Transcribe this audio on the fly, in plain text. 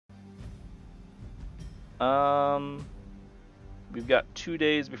We've got 2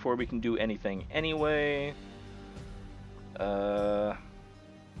 days before we can do anything anyway. I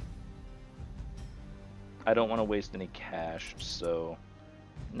don't want to waste any cash, so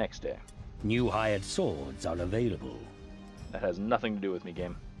next day. New hired swords are available. That has nothing to do with me,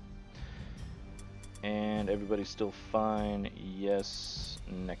 game. And everybody's still fine. Yes,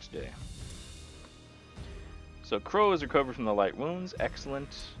 next day. So Crow has recovered from the light wounds.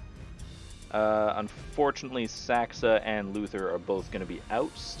 Excellent. Unfortunately, Saxa and Luther are both going to be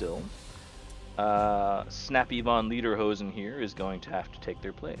out still. Snappy von Lederhosen here is going to have to take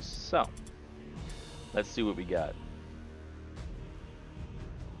their place. So, let's see what we got.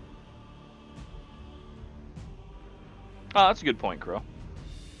 Oh, that's a good point, Crow.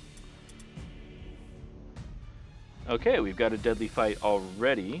 Okay, we've got a deadly fight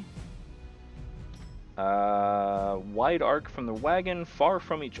already. Wide arc from the wagon, far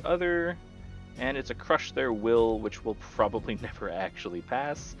from each other, and it's a crush their will, which will probably never actually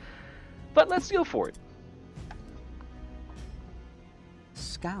pass. But let's go for it.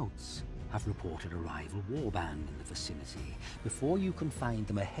 Scouts have reported a rival warband in the vicinity. Before you can find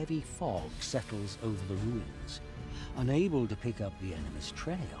them, a heavy fog settles over the ruins. Unable to pick up the enemy's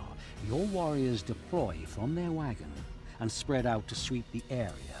trail, your warriors deploy from their wagon and spread out to sweep the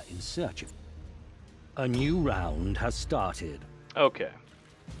area in search of... A new round has started. Okay.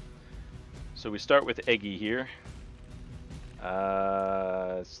 So we start with Eggy here.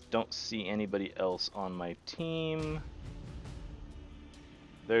 Don't see anybody else on my team.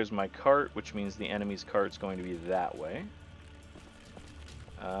 There's my cart, which means the enemy's cart's going to be that way.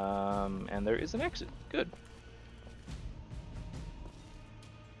 And there is an exit. Good.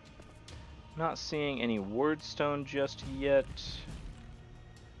 Not seeing any wordstone just yet.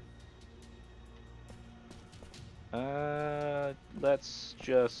 Let's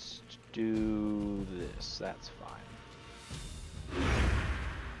just do this. That's fine.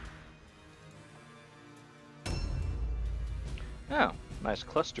 Oh, nice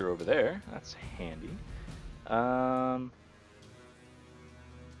cluster over there. That's handy.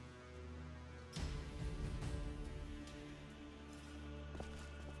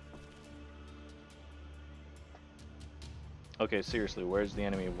 Okay, seriously, where's the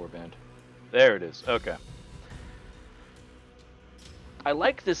enemy warband? There it is. Okay. I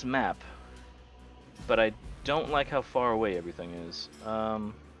like this map, but I don't like how far away everything is.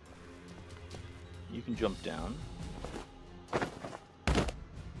 You can jump down.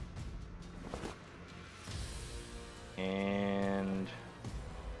 And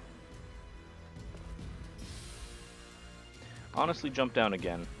honestly, jump down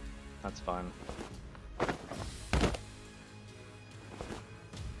again. That's fine.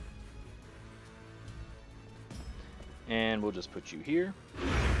 And we'll just put you here.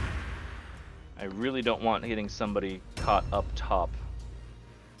 I really don't want getting somebody caught up top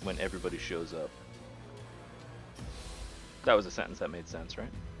when everybody shows up. That was a sentence that made sense,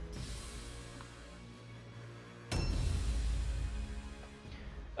 right?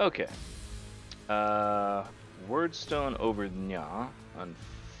 Okay. Wordstone over Nya.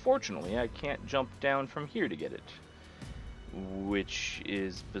 Unfortunately, I can't jump down from here to get it, which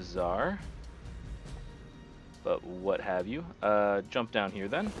is bizarre. But what have you. Jump down here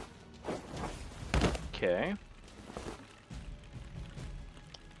then. Okay.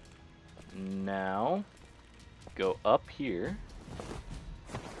 Now, go up here.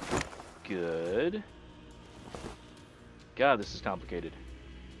 Good. God, this is complicated.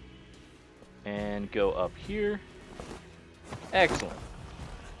 And go up here. Excellent.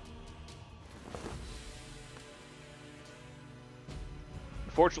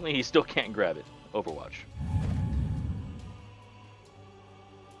 Unfortunately, he still can't grab it. Overwatch.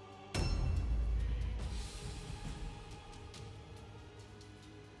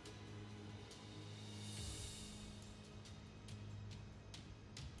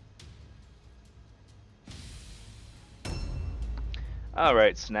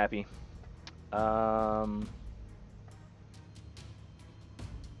 Alright, Snappy.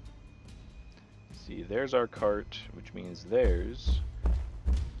 See, there's our cart, which means there's...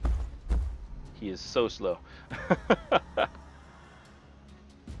 He is so slow.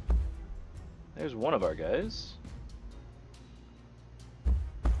 There's one of our guys.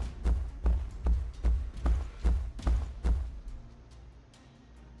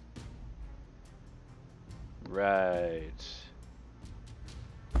 Right.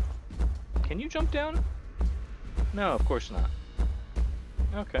 Can you jump down? No, of course not.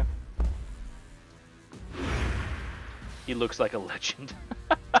 Okay. He looks like a legend.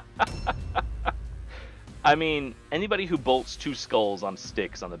 I mean, anybody who bolts 2 skulls on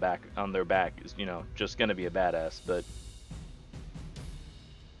sticks on their back is, you know, just gonna be a badass, but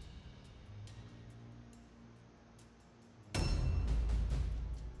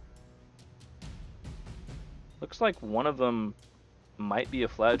looks like one of them might be a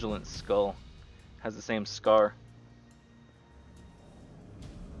flagellant skull. Has the same scar.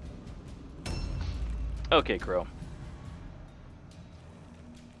 Okay, Crow.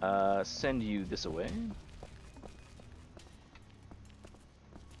 Send you this away.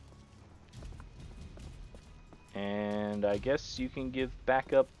 And I guess you can give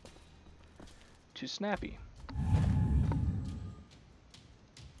backup to Snappy.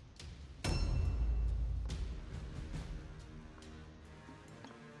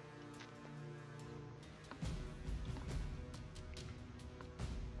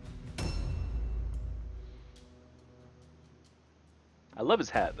 I love his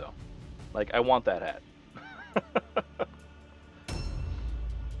hat, though. Like, I want that hat.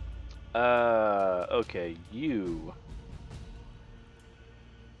 Okay, you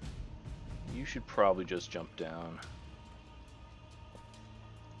should probably just jump down.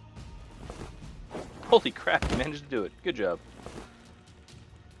 Holy crap, you managed to do it. Good job.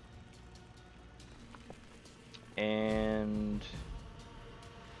 And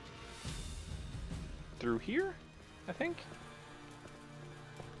through here, I think?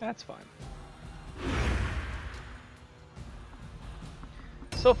 That's fine.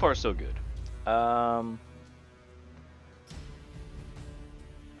 So far, so good.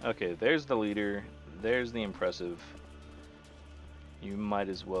 Okay, there's the leader. There's the impressive. You might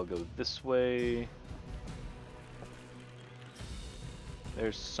as well go this way.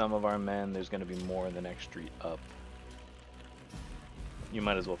 There's some of our men. There's going to be more in the next street up. You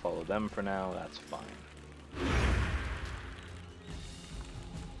might as well follow them for now. That's fine.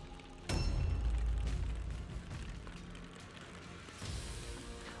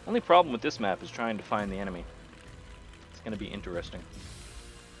 Only problem with this map is trying to find the enemy. It's going to be interesting.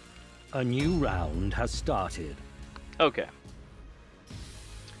 A new round has started. Okay.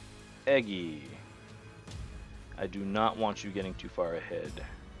 Eggy. I do not want you getting too far ahead.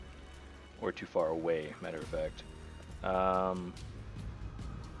 Or too far away, matter of fact. I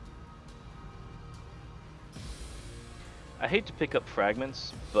hate to pick up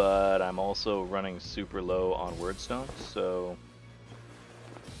fragments, but I'm also running super low on wordstone, so...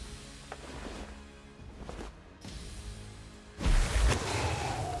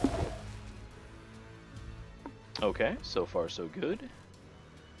 Okay, so far so good.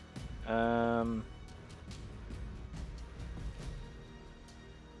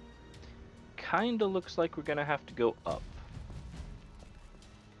 Kinda looks like we're gonna have to go up.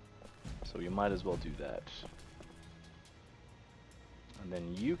 So you might as well do that. And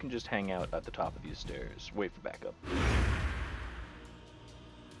then you can just hang out at the top of these stairs. Wait for backup.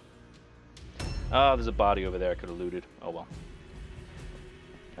 Oh, there's a body over there I could have looted. Oh well.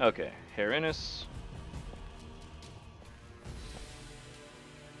 Okay, Herinus.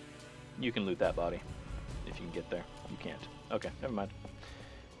 You can loot that body, if you can get there. You can't. Okay, never mind.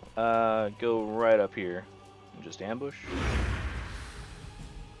 Go right up here and just ambush.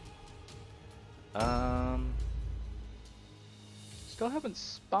 Still haven't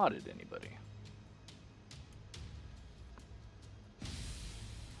spotted anybody.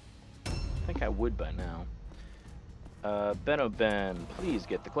 I think I would by now. Ben, please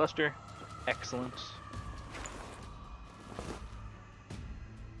get the cluster. Excellent.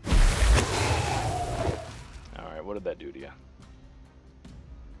 What did that do to you?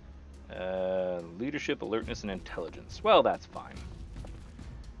 Leadership, alertness, and intelligence. Well, that's fine.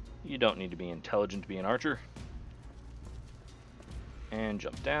 You don't need to be intelligent to be an archer. And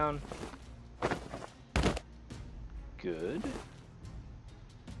jump down. Good.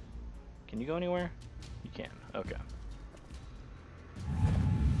 Can you go anywhere? You can. Okay.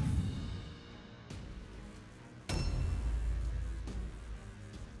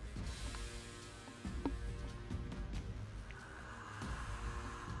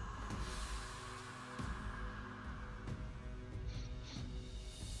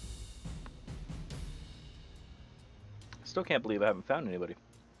 Still can't believe I haven't found anybody.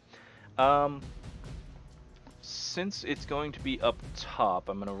 Since it's going to be up top,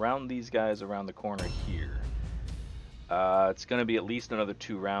 I'm going to round these guys around the corner here. It's going to be at least another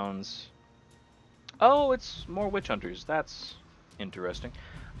 2 rounds. Oh, it's more witch hunters. That's interesting.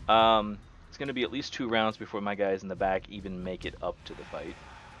 It's going to be at least 2 rounds before my guys in the back even make it up to the fight.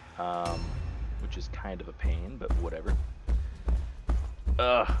 Which is kind of a pain, but whatever.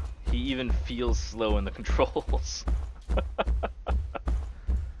 Ugh, he even feels slow in the controls.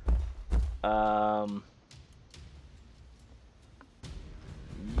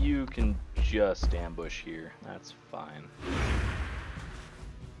 can just ambush here. That's fine.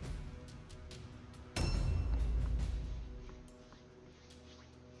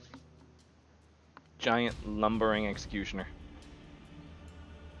 Giant lumbering executioner.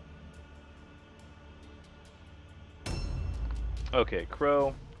 Okay,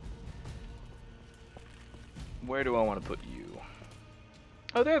 Crow. Where do I want to put you?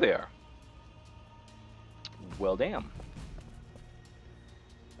 Oh, there they are. Well, damn.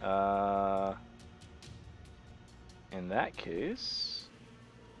 In that case...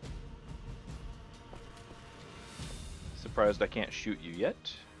 Surprised I can't shoot you yet.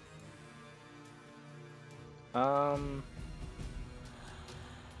 Let's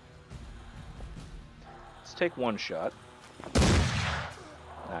take one shot.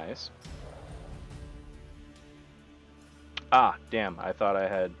 Nice. Ah, damn, I thought I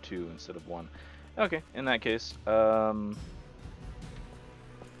had two instead of one. Okay, in that case, no.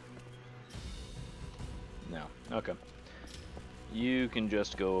 Okay. You can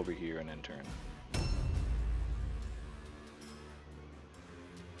just go over here and then turn.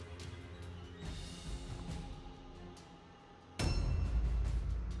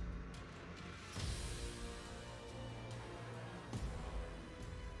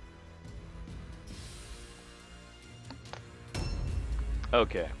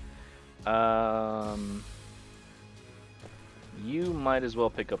 Okay. You might as well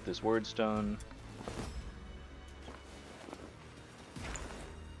pick up this wordstone.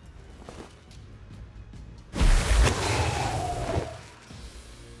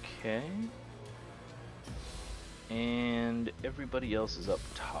 Okay. And everybody else is up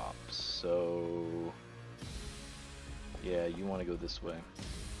top, so... Yeah, you want to go this way.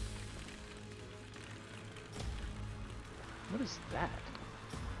 What is that?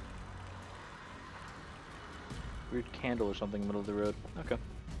 Weird candle or something in the middle of the road. Okay.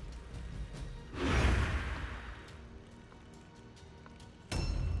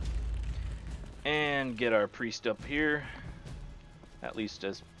 And get our priest up here. At least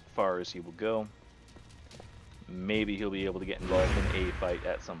as far as he will go. Maybe he'll be able to get involved in a fight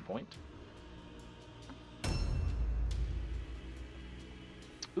at some point.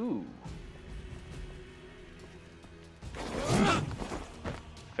 Ooh.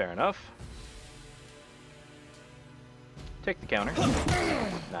 Fair enough. Take the counter.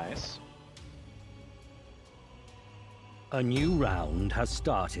 Nice. A new round has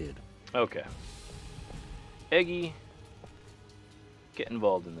started. Okay. Eggy, get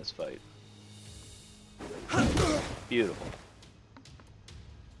involved in this fight. Beautiful.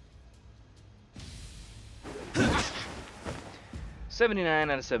 $79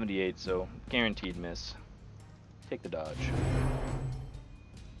 out of 78, so guaranteed miss. Take the dodge.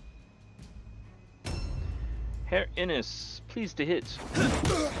 Herr Innes, pleased to hit.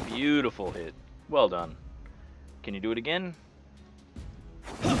 Beautiful hit. Well done. Can you do it again?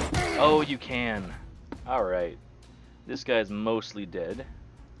 Oh, you can. Alright. This guy's mostly dead.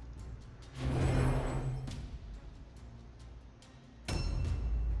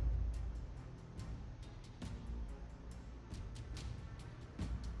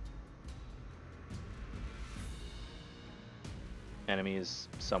 Enemies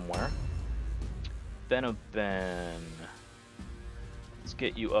somewhere. Ben. Let's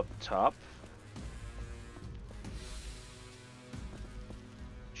get you up top.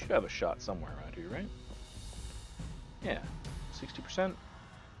 Should have a shot somewhere around here, right? Yeah, 60%.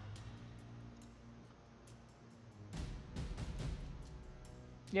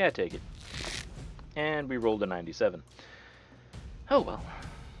 Yeah, take it. And we rolled a 97. Oh well.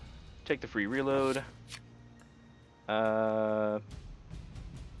 Take the free reload.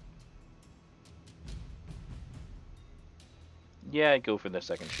 Yeah, I'd go for the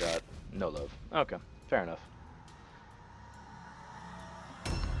second shot. No love. Okay, fair enough.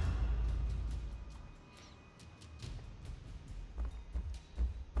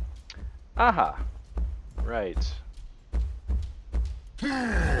 Aha! Right.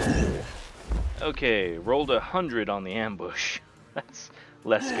 Okay, rolled 100 on the ambush. That's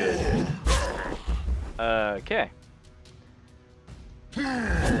less good. Okay.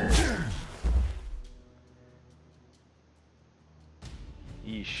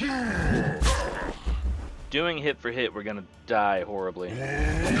 Yeesh. Doing hit for hit, we're gonna die horribly.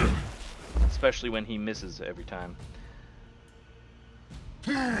 Especially when he misses every time.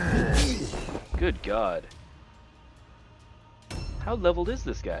 Good God. How leveled is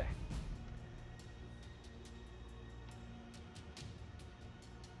this guy?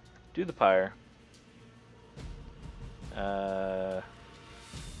 Do the pyre.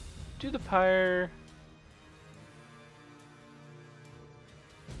 Do the pyre.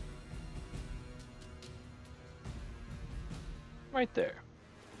 Right there.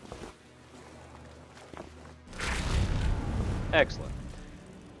 Excellent.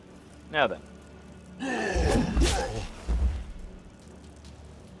 Now then.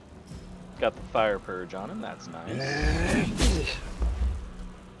 Got the fire purge on him, that's nice.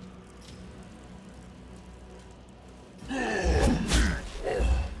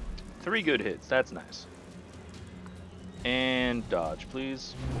 Three good hits, that's nice. And dodge,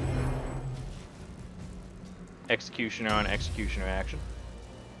 please. Executioner on executioner action.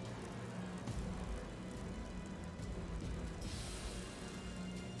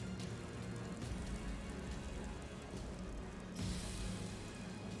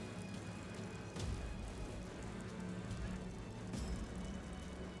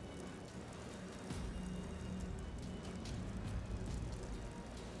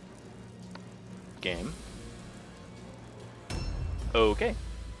 Game. Okay.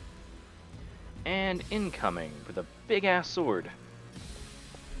 And incoming with a big ass sword.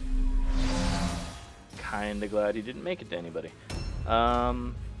 Kinda glad he didn't make it to anybody.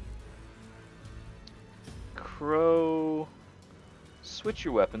 Crow, switch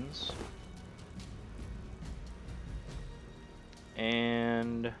your weapons.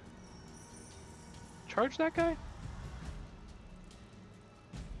 And charge that guy?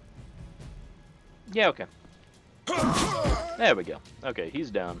 Yeah, okay. There we go. Okay,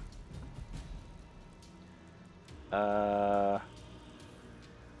 he's down. I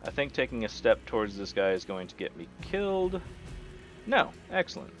think taking a step towards this guy is going to get me killed. No,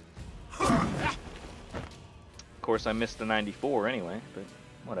 excellent. Of course, I missed the 94 anyway, but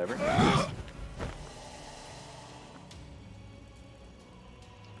whatever.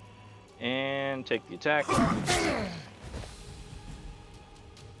 And take the attack.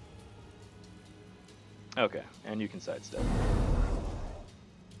 Okay, and you can sidestep.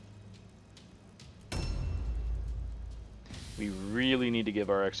 We really need to give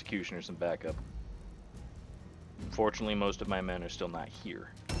our executioner some backup. Unfortunately, most of my men are still not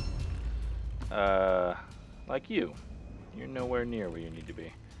here. Like you. You're nowhere near where you need to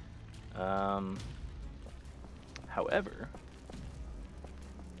be. However...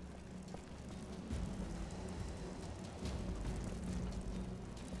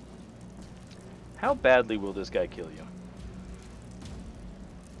 how badly will this guy kill you?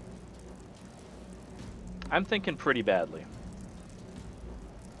 I'm thinking pretty badly.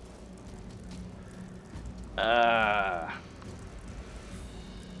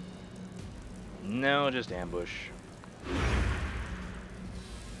 No, just ambush.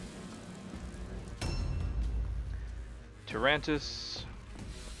 Tarantus.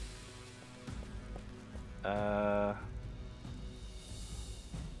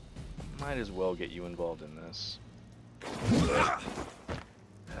 Might as well get you involved in this.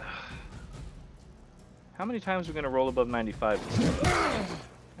 How many times are we going to roll above 95 this time?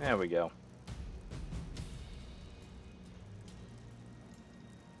 There we go.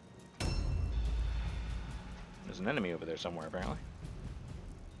 There's an enemy over there somewhere, apparently.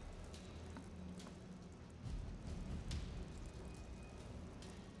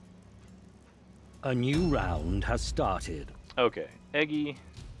 A new round has started. Okay, Eggy.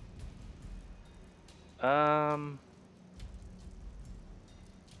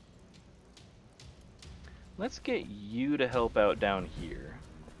 Let's get you to help out down here.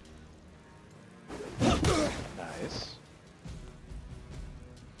 Nice.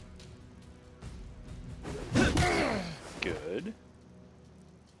 Good.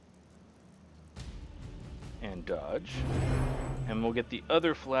 And dodge. And we'll get the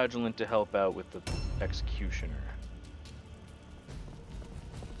other flagellant to help out with the executioner.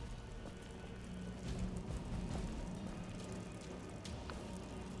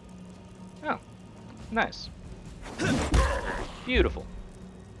 Oh, nice. Beautiful.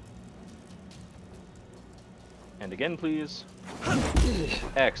 And again, please.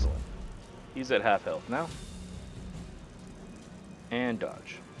 Excellent. He's at half health now. And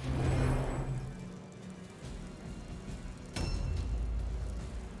dodge.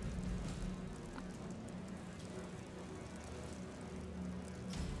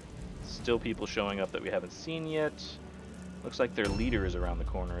 Still people showing up that we haven't seen yet. Looks like their leader is around the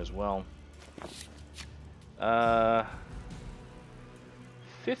corner as well.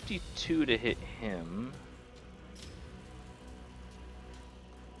 52 to hit him.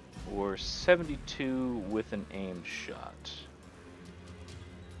 Or 72 with an aimed shot.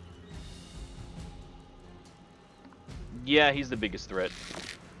 Yeah, he's the biggest threat.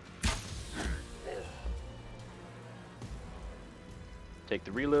 Take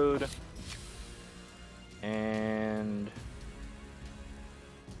the reload. And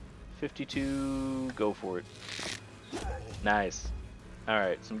 52, go for it. Nice.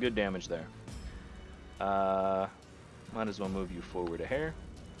 Alright, some good damage there. Might as well move you forward a hair.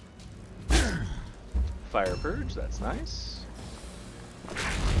 Fire Purge, that's nice.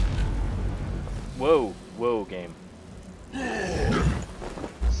 Whoa, whoa, game.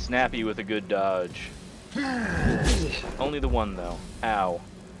 Snappy with a good dodge. Only the one, though. Ow.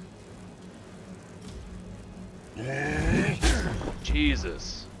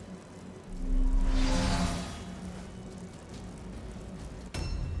 Jesus.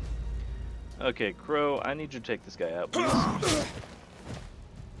 Okay, Crow, I need you to take this guy out, please.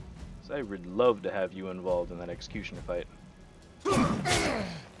 So I would love to have you involved in that executioner fight.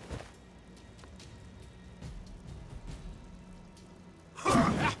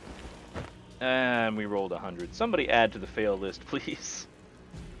 And we rolled 100. Somebody add to the fail list, please.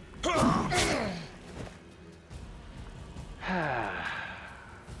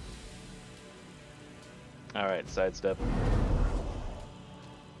 Alright, sidestep.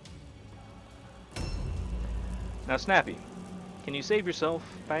 Now, Snappy, can you save yourself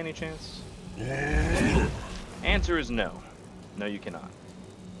by any chance? Answer is no. No, you cannot.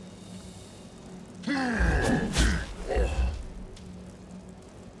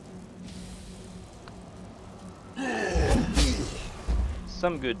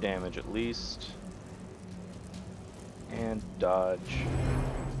 Some good damage at least. And dodge.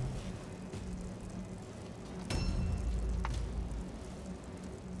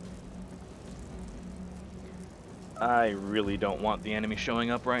 I really don't want the enemy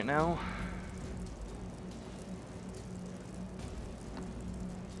showing up right now.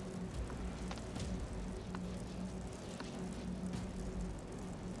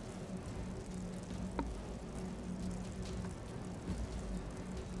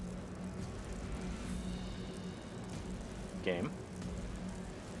 Game.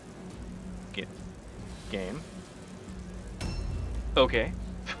 Game. Okay.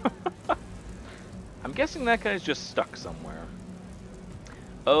 I'm guessing that guy's just stuck somewhere.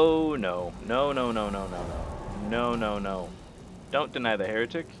 Oh no. No, no, no, no, no, no. No, no, no. Don't deny the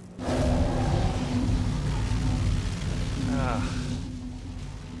heretic.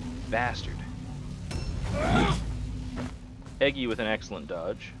 Bastard. Eggy with an excellent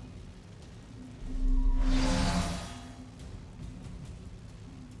dodge.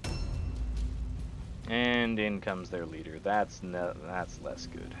 And in comes their leader. That's less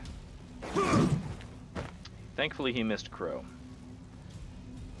good. Thankfully, he missed Crow.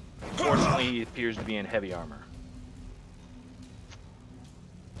 Unfortunately, he appears to be in heavy armor.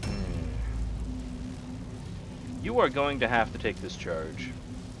 You are going to have to take this charge.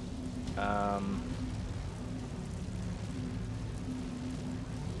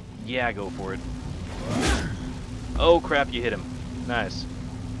 Yeah, go for it. Oh crap, you hit him. Nice.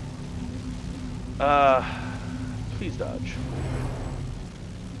 Please dodge.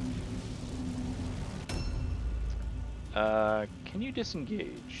 Can you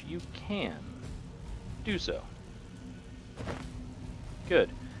disengage? You can. Do so. Good.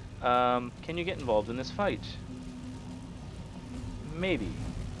 Can you get involved in this fight? Maybe.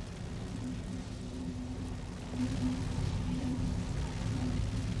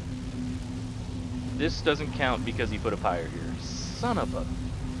 This doesn't count because he put a pyre here. Son of a...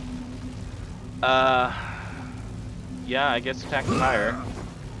 yeah, I guess attack the pyre.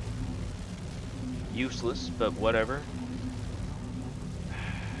 Useless, but whatever.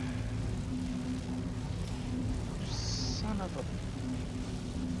 Son of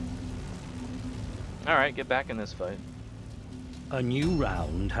a... Alright, get back in this fight. A new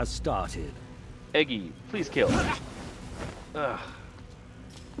round has started. Eggy, please kill. Ugh.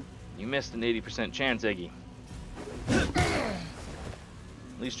 You missed an 80% chance, Eggy. At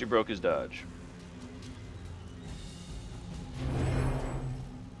least you broke his dodge.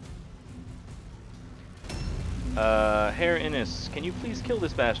 Herr Innis, can you please kill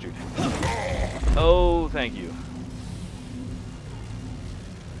this bastard? Oh, thank you.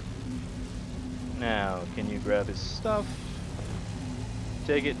 Now, can you grab his stuff?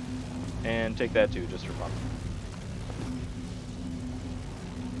 Take it, and take that too, just for fun.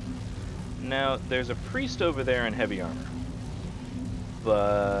 Now, there's a priest over there in heavy armor.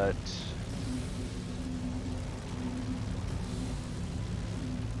 But...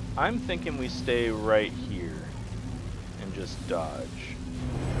 I'm thinking we stay right here and just dodge.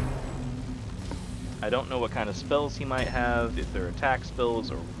 I don't know what kind of spells he might have, if they're attack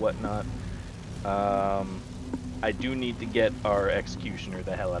spells or whatnot. I do need to get our executioner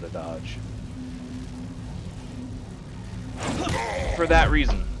the hell out of dodge. For that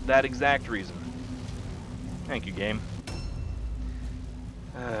reason. That exact reason. Thank you, game.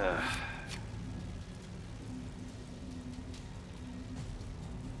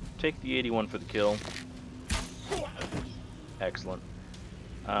 take the 81 for the kill. Excellent.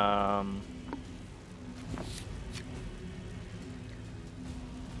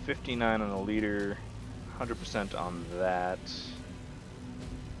 59 on the leader, 100% on that.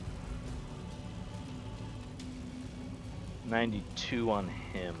 $92 on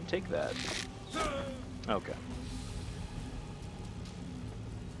him. Take that. Okay.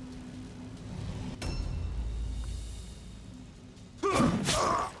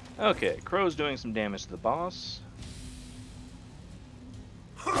 Okay, Crow's doing some damage to the boss.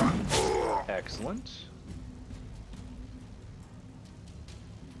 Excellent.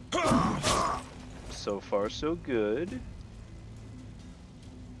 So far, so good.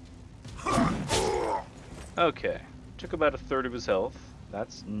 Okay, took about a third of his health.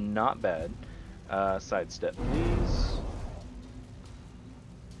 That's not bad. Sidestep, please.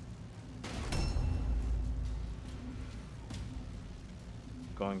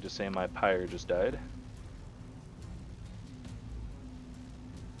 Going to say my pyre just died.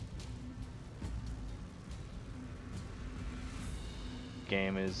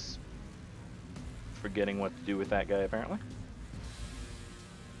 Game is forgetting what to do with that guy, apparently.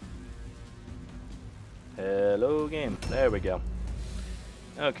 Hello, game. There we go.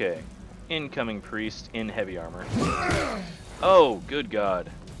 Okay. Incoming priest in heavy armor. Oh, good God.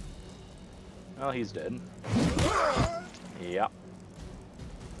 Well, he's dead. Yep.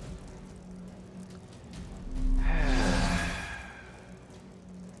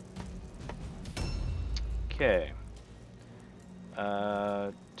 Okay.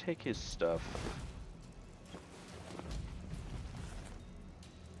 Take his stuff.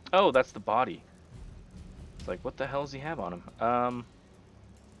 Oh, that's the body. It's like, what the hell does he have on him?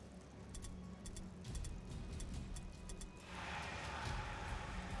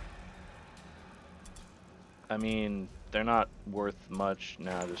 I mean, they're not worth much.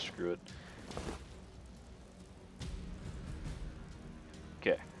 Nah, just screw it.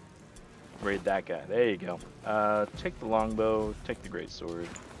 Okay. Raid that guy. There you go. Take the longbow, take the greatsword.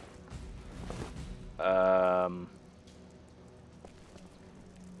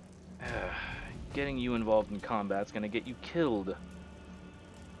 Getting you involved in combat's gonna get you killed.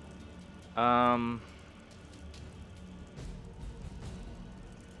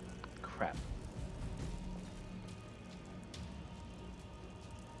 Crap.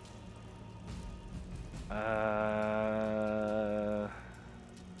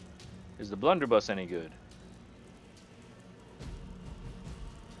 Is the blunderbuss any good?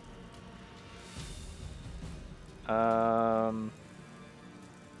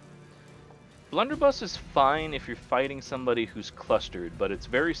 Blunderbuss is fine if you're fighting somebody who's clustered, but it's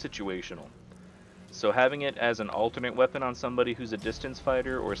very situational. So having it as an alternate weapon on somebody who's a distance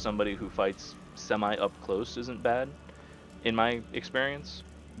fighter or somebody who fights semi-up close isn't bad, in my experience,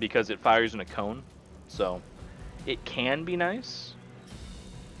 because it fires in a cone. So it can be nice.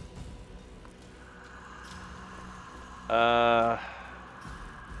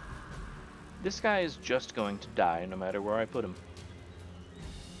 This guy is just going to die no matter where I put him.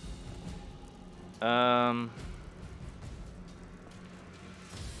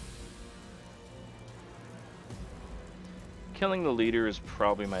 Killing the leader is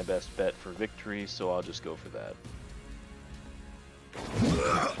probably my best bet for victory, so I'll just go for that.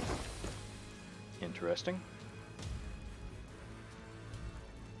 Interesting.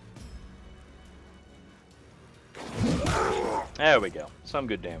 There we go. Some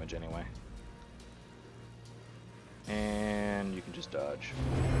good damage anyway. And you can just dodge.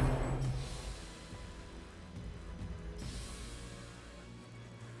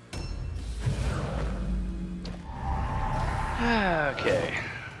 Okay.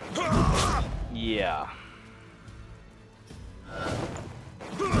 Yeah.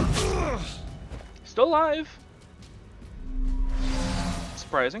 Still alive.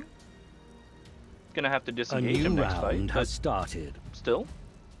 Surprising. Gonna have to disengage him next fight. A new round has started. Still.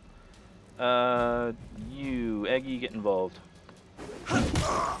 You, Eggy, get involved.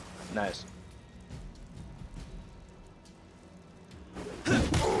 Nice.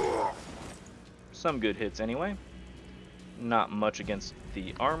 Some good hits anyway. Not much against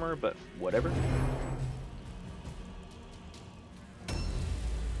the armor, but whatever.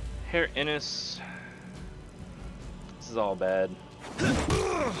 Herr Innis. This is all bad.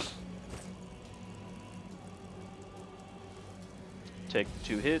 Take the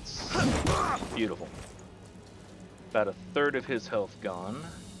 2 hits. Beautiful. About a third of his health gone.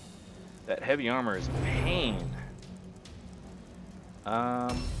 That heavy armor is pain.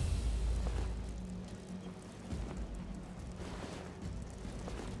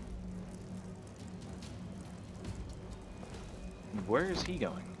 Where is he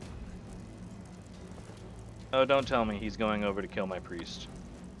going? Oh, don't tell me he's going over to kill my priest.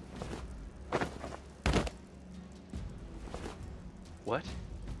 What?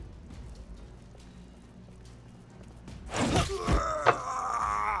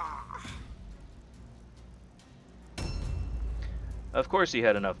 Of course he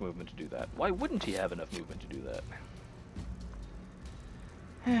had enough movement to do that. Why wouldn't he have enough movement to do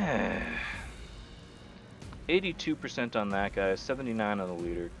that? 82% on that guy, 79 on the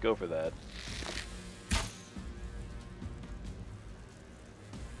leader. Go for that.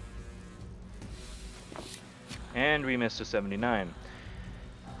 And we missed a 79.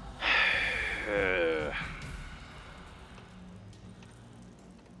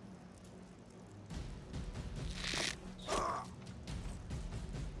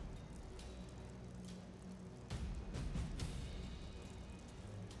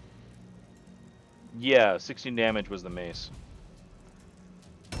 Yeah, 16 damage was the mace.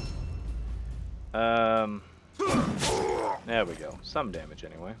 There we go. Some damage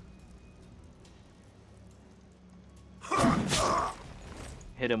anyway.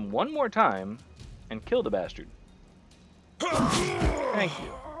 Hit him one more time and kill the bastard. Thank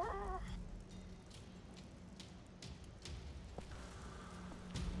you.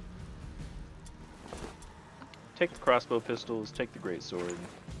 Take the crossbow pistols, take the greatsword.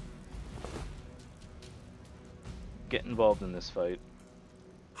 Get involved in this fight.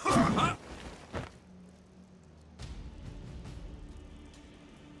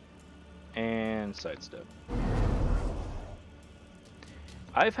 And sidestep.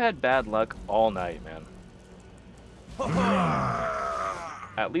 I've had bad luck all night, man.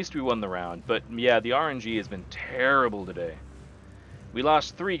 At least we won the round, but yeah, the RNG has been terrible today. We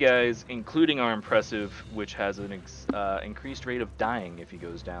lost 3 guys, including our impressive, which has an increased rate of dying if he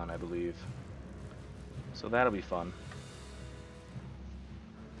goes down, I believe. So that'll be fun.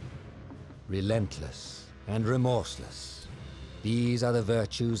 Relentless and remorseless. These are the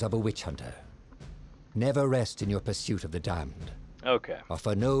virtues of a witch hunter. Never rest in your pursuit of the damned. Okay.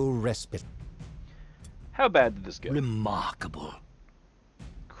 Offer no respite. How bad did this go? Remarkable.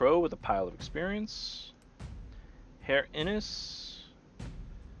 Crow with a pile of experience. Herr Innis.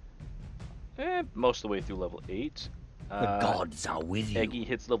 Most of the way through level 8. The gods are with you. Eggy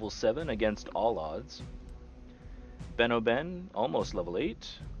hits level 7 against all odds. Ben almost level 8.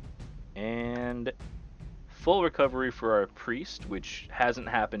 And full recovery for our priest, which hasn't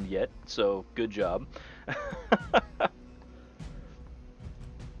happened yet, so good job.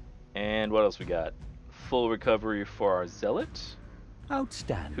 And what else we got? Full recovery for our zealot.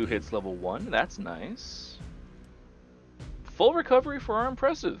 Outstanding. Who hits level 1. That's nice. Full recovery for our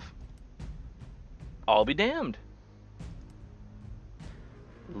impressive. I'll be damned.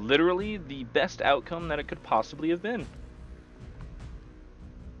 Literally the best outcome that it could possibly have been.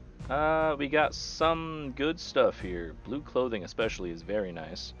 We got some good stuff here. Blue clothing especially is very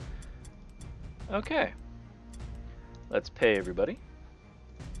nice. Okay. Let's pay everybody.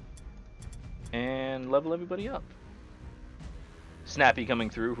 And level everybody up. Snappy coming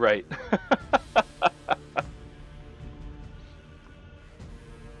through, right.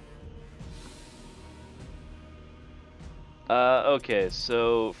 Okay,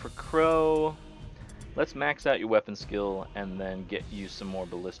 so for Crow, let's max out your weapon skill and then get you some more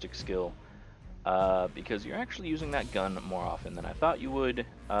ballistic skill. Because you're actually using that gun more often than I thought you would.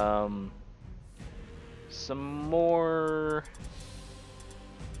 Some more...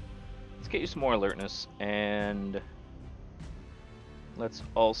 Let's get you some more alertness, and let's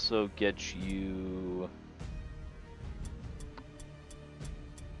also get you...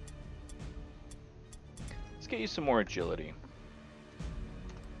 Let's get you some more agility.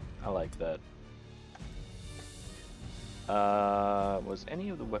 I like that. Was any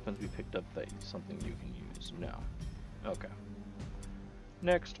of the weapons we picked up that something you can use? No. Okay.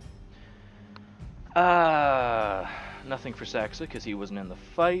 Next. Nothing for Saxa because he wasn't in the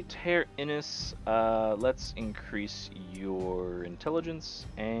fight. Herr Innis, let's increase your intelligence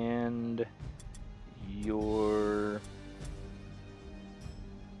and your...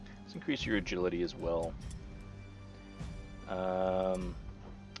 Let's increase your agility as well.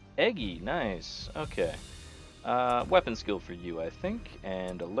 Eggy, nice. Okay. Weapon skill for you, I think,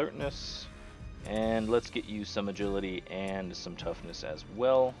 and alertness. And let's get you some agility and some toughness as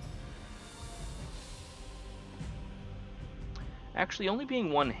well. Actually, only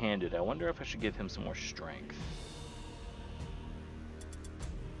being one-handed, I wonder if I should give him some more strength.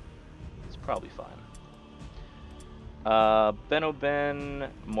 It's probably fine. Ben,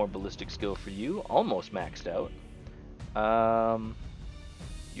 more ballistic skill for you. Almost maxed out.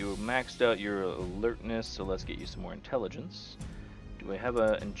 You maxed out your alertness, so let's get you some more intelligence. Do I have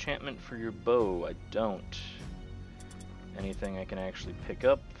an enchantment for your bow? I don't. anything I can actually pick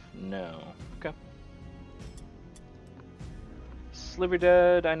up? No. Okay.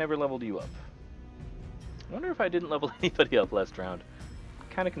 Sliverdead, I never leveled you up. I wonder if I didn't level anybody up last round.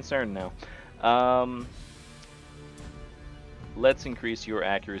 Kind of concerned now. Let's increase your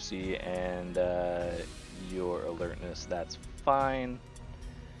accuracy and your alertness. That's fine.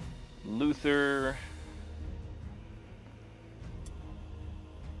 Luther.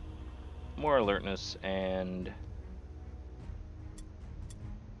 More alertness and...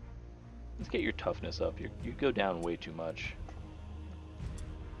 Let's get your toughness up. You go down way too much.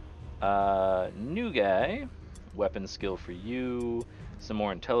 New guy. Weapon skill for you. Some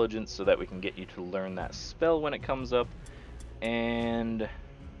more intelligence so that we can get you to learn that spell when it comes up. And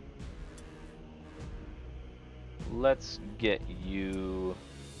let's get you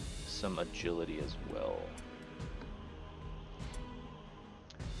some agility as well.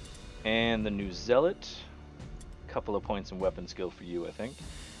 And the new zealot. Couple of points in weapon skill for you, I think.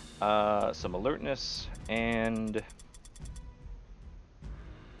 Some alertness and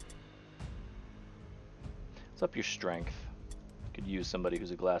let's up your strength. Could use somebody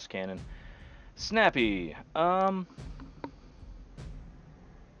who's a glass cannon. Snappy.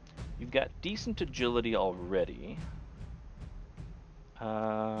 You've got decent agility already.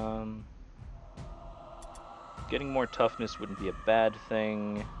 Getting more toughness wouldn't be a bad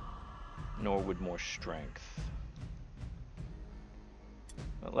thing, nor would more strength.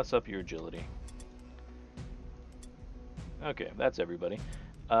 But let's up your agility. Okay, that's everybody.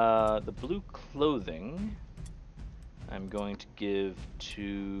 The blue clothing I'm going to give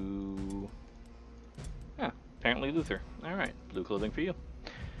to... apparently Luther. Alright, blue clothing for you.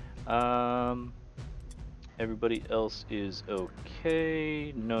 Everybody else is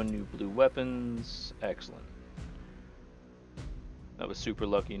okay. No new blue weapons. Excellent. That was super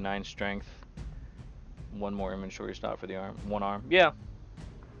lucky. 9 strength. 1 more inventory stop for the arm. 1 arm. Yeah.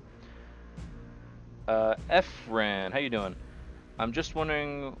 Efren, how you doing? I'm just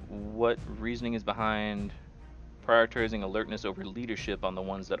wondering what reasoning is behind prioritizing alertness over leadership on the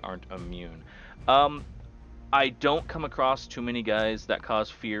ones that aren't immune. I don't come across too many guys that cause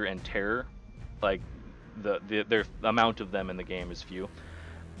fear and terror. Like, the amount of them in the game is few.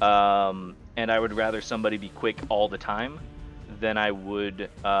 And I would rather somebody be quick all the time than I would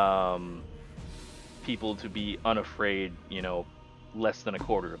people to be unafraid, you know, less than a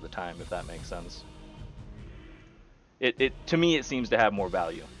quarter of the time, if that makes sense. It to me, it seems to have more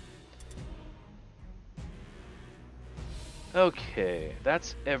value. Okay,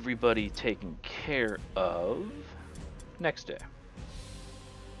 that's everybody taken care of. Next day.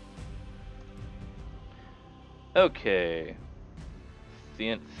 Okay.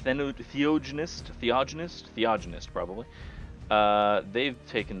 Theogenist, probably. They've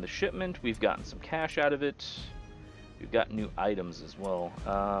taken the shipment. We've gotten some cash out of it. We've got new items as well.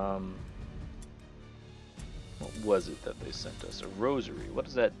 What was it that they sent us? A rosary. What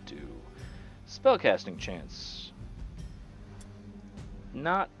does that do? Spellcasting chance.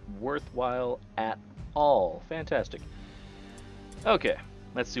 Not worthwhile at all. Fantastic. Okay,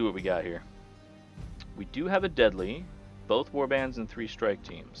 let's see what we got here. We do have a deadly, both warbands and 3 strike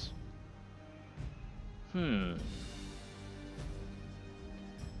teams.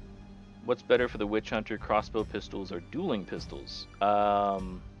 What's better for the witch hunter, crossbow pistols or dueling pistols?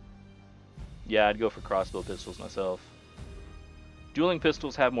 Yeah, I'd go for crossbow pistols myself. Dueling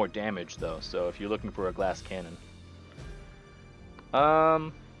pistols have more damage though, so if you're looking for a glass cannon.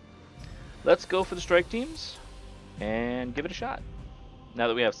 Let's go for the strike teams and give it a shot. Now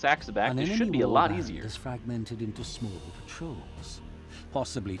that we have Saxa back, this should be a lot easier. Is fragmented into small patrols,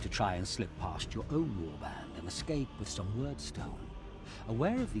 possibly to try and slip past your own warband and escape with some wordstone.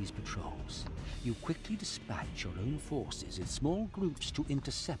 Aware of these patrols, you quickly dispatch your own forces in small groups to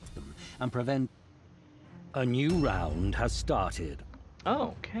intercept them and prevent... A new round has started.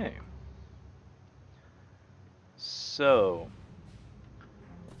 Oh, okay. So,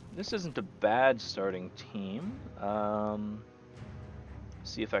 this isn't a bad starting team.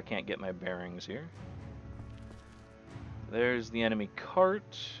 See if I can't get my bearings here. There's the enemy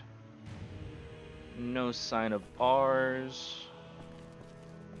cart. No sign of ours.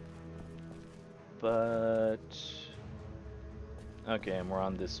 But... okay, and we're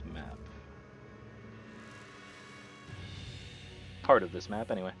on this map. Part of this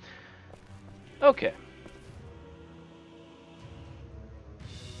map, anyway. Okay.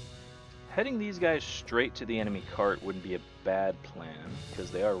 Heading these guys straight to the enemy cart wouldn't be a bad plan,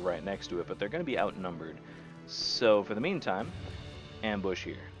 because they are right next to it, but they're going to be outnumbered. So, for the meantime, ambush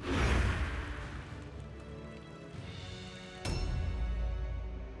here.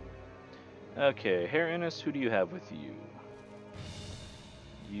 Okay, Herr Innes, who do you have with you?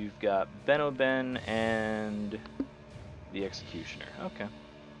 You've got Ben and the Executioner. Okay.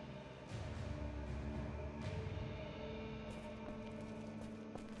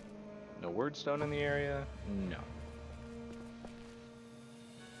 No Wordstone in the area? No.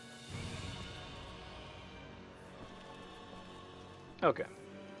 Okay.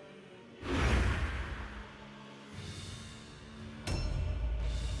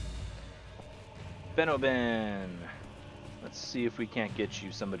 Ben. Let's see if we can't get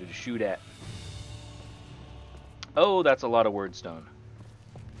you somebody to shoot at. Oh, that's a lot of Wordstone.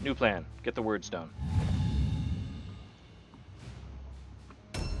 New plan. Get the Wordstone.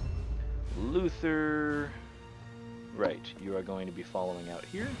 Luther. Right, you are going to be following out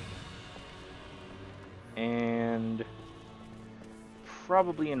here. And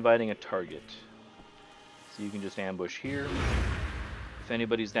probably inviting a target. So you can just ambush here. If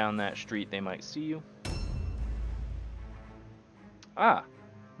anybody's down that street, they might see you. Ah,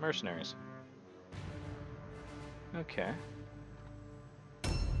 mercenaries. Okay.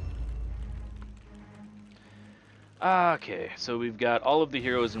 Okay, so we've got all of the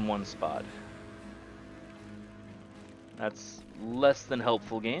heroes in one spot. That's less than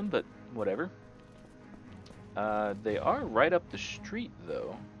helpful game, but whatever. They are right up the street,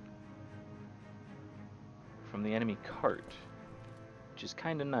 though, from the enemy cart, which is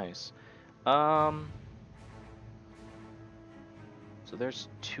kind of nice. So there's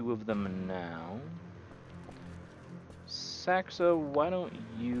two of them now. Saxo, why don't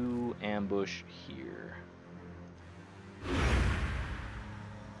you ambush here?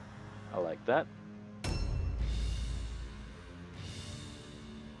 I like that.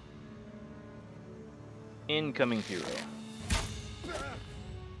 Incoming hero.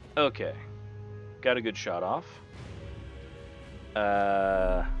 Okay. Got a good shot off.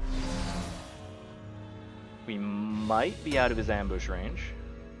 We might be out of his ambush range.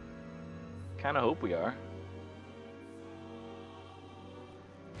 Kinda hope we are.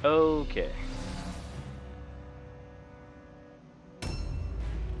 Okay.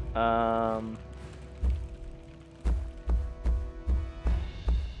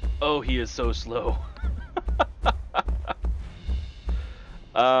 Oh, he is so slow.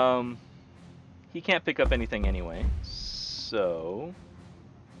 He can't pick up anything anyway, so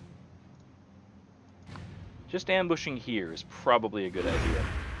just ambushing here is probably a good idea.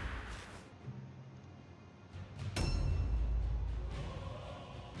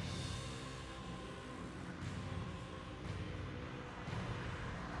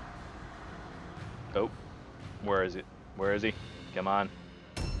 Oh, where is it? Where is he? Come on.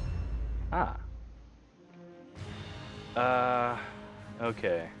 Ah.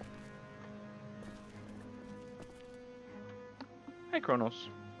 Okay. Hi, Kronos.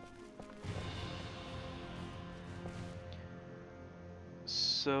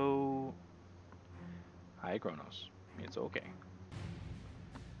 So... Hi, Kronos. It's okay.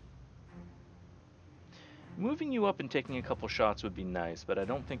 Moving you up and taking a couple shots would be nice, but I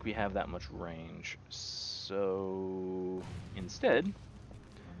don't think we have that much range. So... Instead...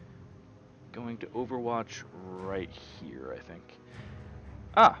 Going to Overwatch right here, I think.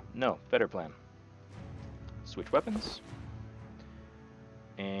 Ah, no, better plan. Switch weapons.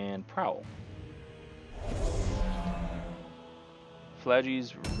 And Prowl.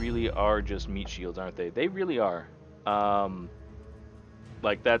 Flaggies really are just meat shields, aren't they? They really are.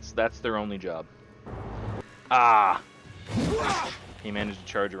 Like, that's their only job. Ah! He managed to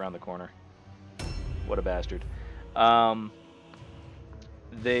charge around the corner. What a bastard.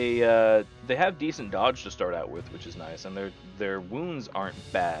 They have decent dodge to start out with, which is nice, and their wounds aren't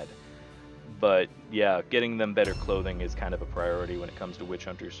bad. But yeah, getting them better clothing is kind of a priority when it comes to witch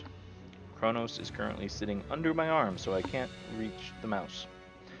hunters. Kronos is currently sitting under my arm, so I can't reach the mouse.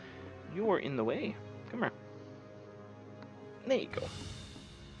 You're in the way. Come here. There you go.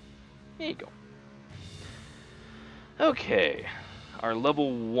 There you go. Okay, our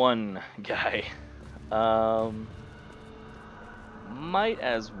level 1 guy. Might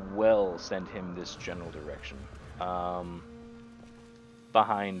as well send him this general direction.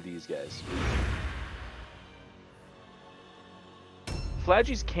 Behind these guys.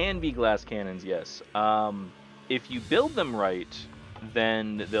 Flaggies can be glass cannons, yes. If you build them right,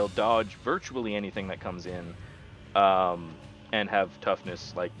 then they'll dodge virtually anything that comes in, and have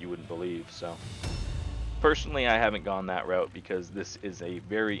toughness like you wouldn't believe. So, personally, I haven't gone that route because this is a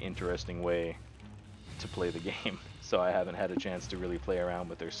very interesting way to play the game. So I haven't had a chance to really play around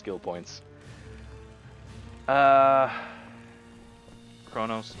with their skill points. Kronos,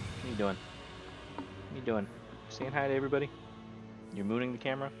 what are you doing? What are you doing? Saying hi to everybody? You're mooning the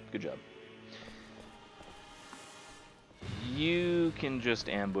camera? Good job. You can just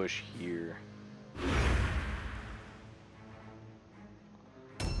ambush here.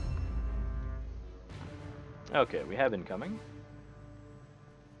 Okay, we have incoming.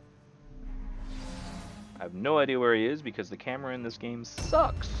 I have no idea where he is because the camera in this game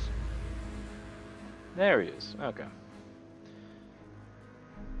sucks. There he is. Okay.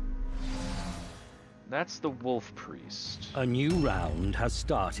 That's the Wolf Priest. A new round has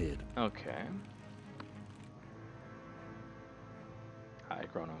started. Okay. Hi,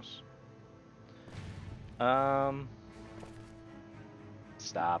 Kronos.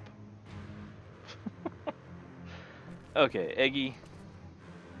 Stop. Okay, Eggy.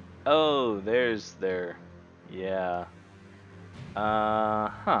 Oh, there's there. Yeah.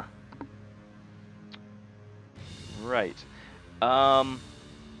 Huh. Right.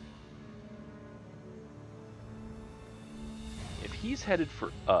 If he's headed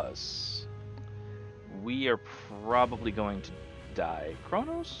for us, we are probably going to die.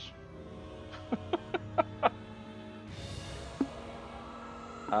 Kronos?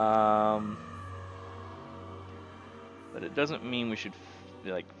 But it doesn't mean we should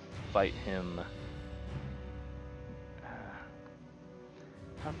like fight him.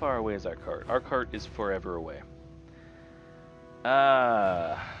 How far away is our cart? Our cart is forever away.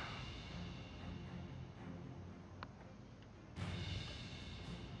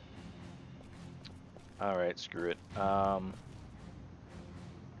 Alright, screw it.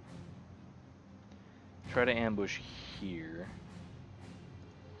 Try to ambush here.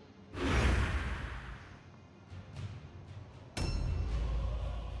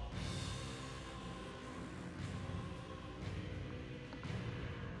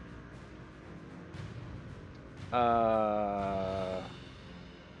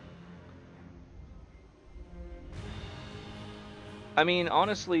 I mean,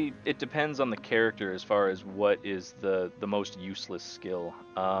 honestly, it depends on the character as far as what is the most useless skill.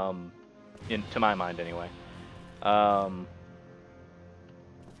 To my mind, anyway.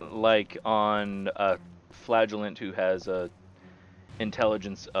 Like on a Flagellant who has a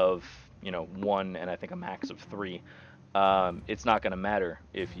intelligence of 1 and I think a max of 3. It's not going to matter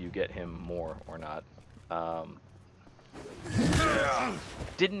if you get him more or not.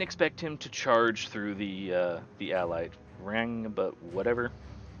 Didn't expect him to charge through the allied ring, but whatever.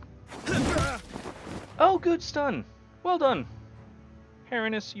 Oh, good stun. Well done.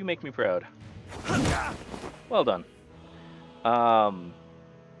 Heroness, you make me proud. Well done.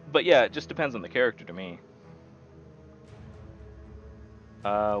 But yeah, it just depends on the character to me.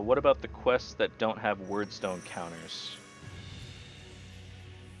 What about the quests that don't have wordstone counters?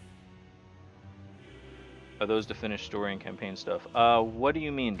 Are those to finish story and campaign stuff? What do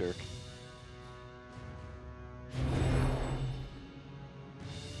you mean, Dirk?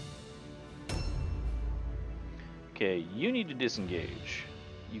 Okay, you need to disengage.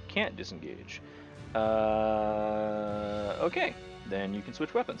 You can't disengage. Okay, then you can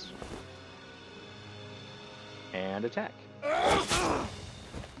switch weapons. And attack.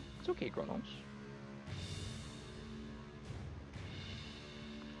 It's okay, Kronos.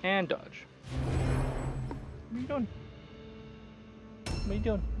 And dodge. What are you doing? What are you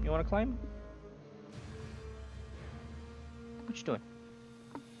doing? You want to climb? What you doing?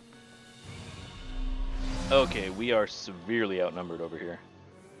 Okay, we are severely outnumbered over here.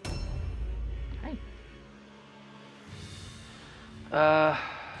 Hi.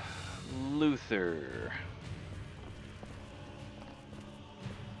 Luther.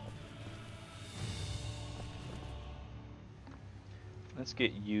 Let's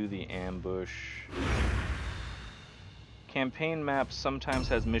get you the ambush. Campaign map sometimes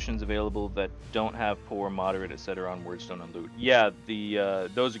has missions available that don't have poor, moderate, etc. on Wordstone and loot. Yeah,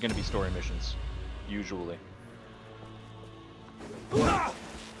 those are going to be story missions, usually.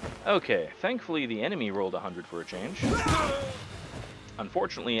 Okay, thankfully the enemy rolled 100 for a change.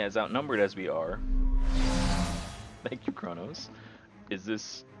 Unfortunately, as outnumbered as we are, thank you, Kronos. Is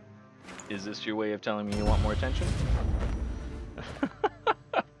this your way of telling me you want more attention?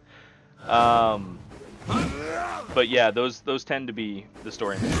 But yeah, those tend to be the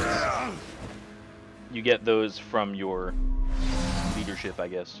story missions. You get those from your leadership, I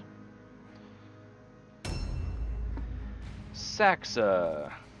guess.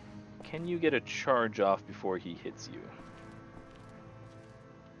 Saxa, can you get a charge off before he hits you?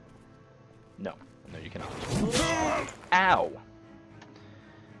 No, you cannot. Ow!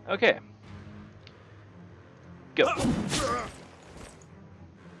 Okay. Go.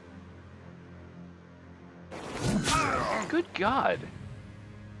 Good God.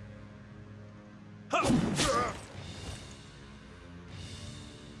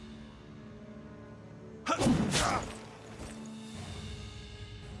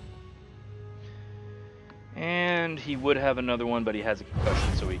 he would have another one, but he has a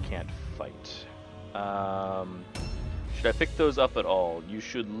concussion, so he can't fight. Should I pick those up at all? You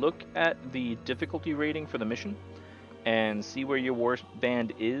should look at the difficulty rating for the mission and see where your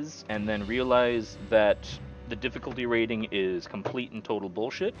warband is, and then realize that the difficulty rating is complete and total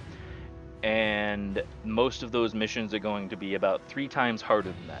bullshit, and most of those missions are going to be about 3 times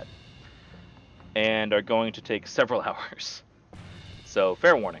harder than that, and are going to take several hours. So,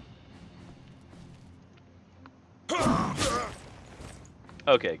 fair warning.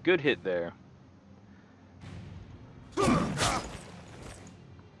 Okay, good hit there.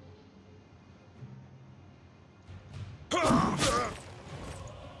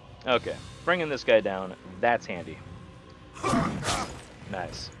 Okay, bringing this guy down, that's handy.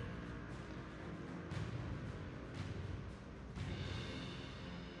 Nice.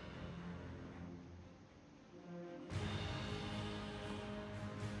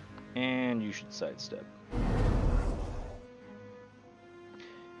 And you should sidestep.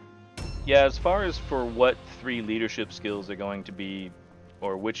 Yeah, as far as for what 3 leadership skills are going to be,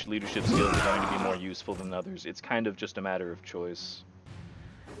 or which leadership skills are going to be more useful than others, it's kind of just a matter of choice.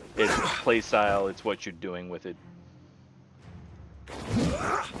 It's play style, it's what you're doing with it.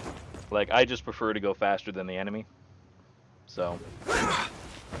 Like, I just prefer to go faster than the enemy. So.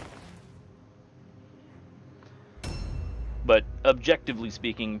 But objectively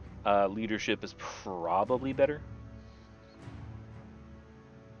speaking, leadership is probably better.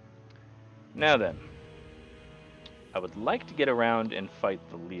 Now then, I would like to get around and fight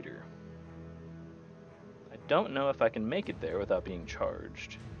the leader. I don't know if I can make it there without being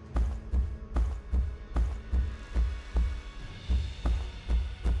charged.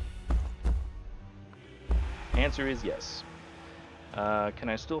 Answer is yes. Can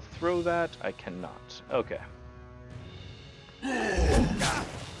I still throw that? I cannot. Okay.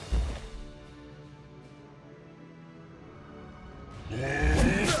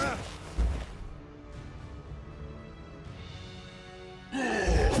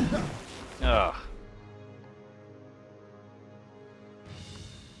 Ugh.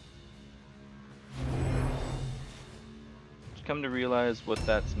 Just come to realize what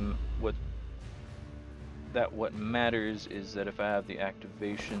what matters is that if I have the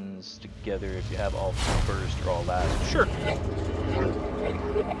activations together, if you have all first or all last. Sure.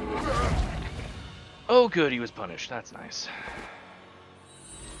 Oh good, he was punished. That's nice.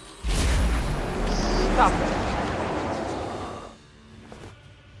 Stop that.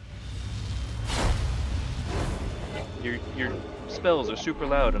 Your spells are super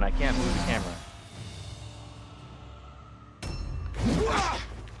loud and I can't move the camera.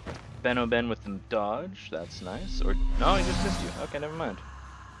 Ben with the dodge, that's nice. Or no, he just missed you. Okay, never mind.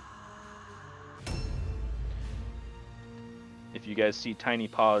 If you guys see tiny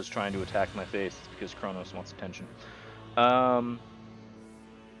paws trying to attack my face, it's because Kronos wants attention.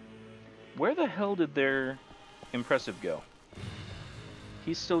 Where the hell did their impressive go?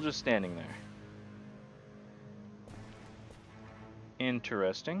 He's still just standing there.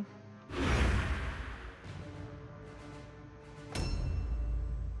 Interesting.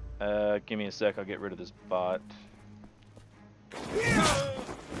 Give me a sec, I'll get rid of this bot. There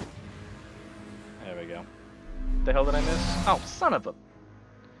we go. The hell did I miss? Oh, son of a...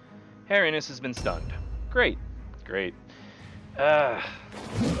 Harriness has been stunned. Great. Great. Fucking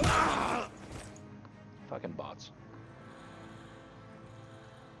bots.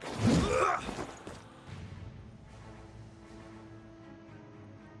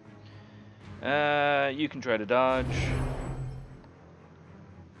 You can try to dodge.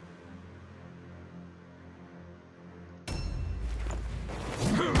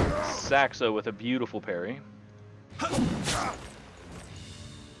 Saxo with a beautiful parry.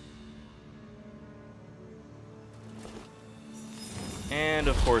 And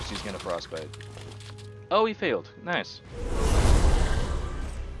of course he's gonna frostbite. Oh, he failed. Nice.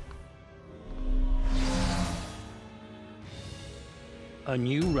 A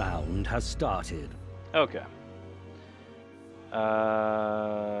new round has started. Okay.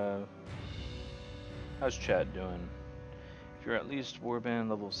 How's chat doing? If you're at least warband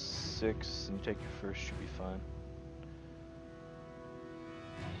level 6 and you take your first, should be fine.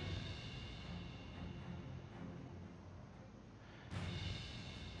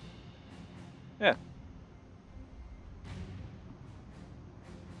 Yeah.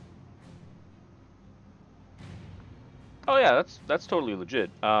 Oh yeah, that's totally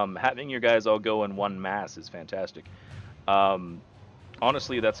legit. Having your guys all go in one mass is fantastic.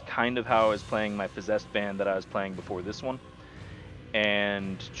 Honestly, that's kind of how I was playing my possessed band that I was playing before this one,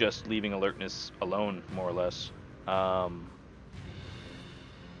 and just leaving alertness alone, more or less. And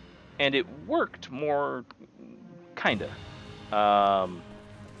it worked more kinda.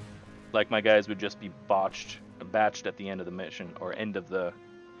 Like my guys would just be batched at the end of the mission, or end of the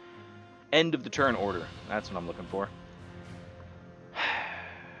turn order. That's what I'm looking for.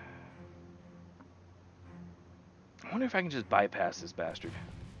 I wonder if I can just bypass this bastard.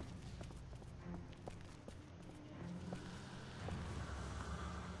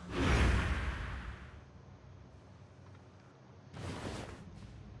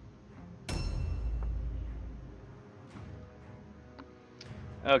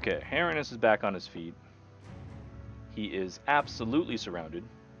 Okay, Heronus is back on his feet. He is absolutely surrounded.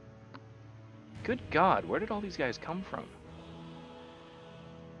 Good God, where did all these guys come from?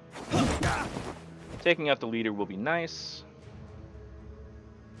 Taking out the leader will be nice.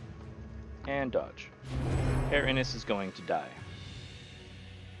 And dodge. Heronus is going to die.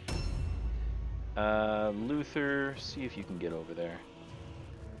 Luther, see if you can get over there.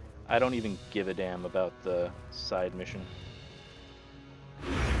 I don't even give a damn about the side mission.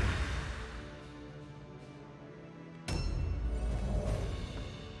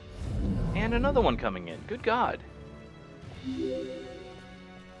 And another one coming in. Good God.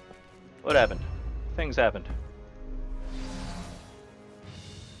 What happened? Things happened.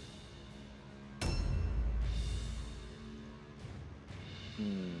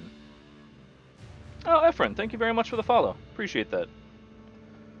 Oh, Efren, thank you very much for the follow. Appreciate that.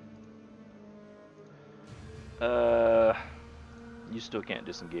 You still can't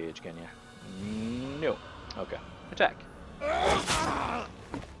disengage, can you? No. Okay. Attack.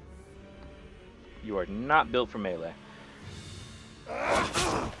 You are not built for melee.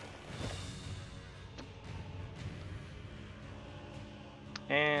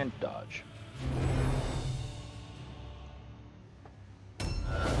 And dodge.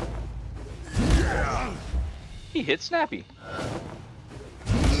 He hit Snappy.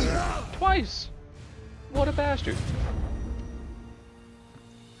 Twice. What a bastard.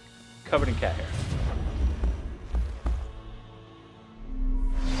 Covered in cat hair.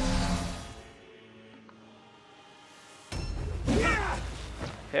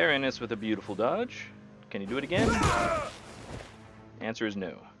 Heronus with a beautiful dodge. Can you do it again? Answer is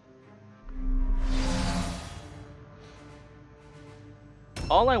no.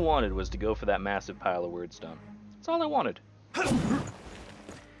 All I wanted was to go for that massive pile of wordstone. That's all I wanted.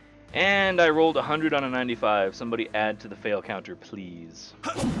 And I rolled 100 on a 95. Somebody add to the fail counter, please.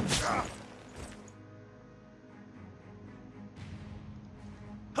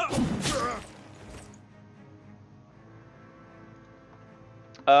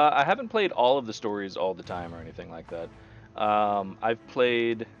 I haven't played all of the stories all the time or anything like that. I've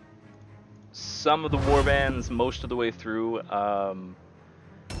played some of the warbands most of the way through.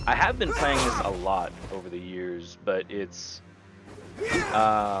 I have been playing this a lot over the years, but it's...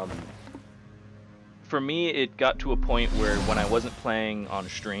 for me, it got to a point where when I wasn't playing on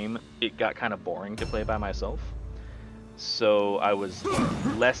stream, it got kind of boring to play by myself. So I was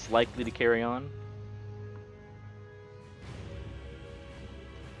less likely to carry on.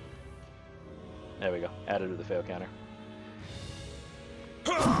 There we go. Added to the fail counter.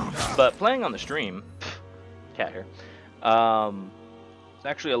 But playing on the stream, cat hair, it's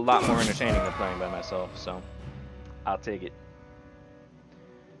actually a lot more entertaining than playing by myself, so I'll take it.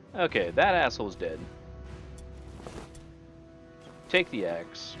 Okay, that asshole's dead. Take the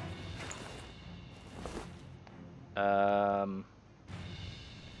axe.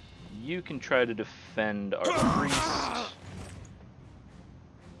 You can try to defend our priest.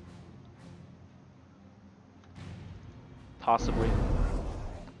 Possibly.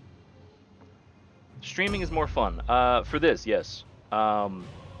 Streaming is more fun. For this, yes.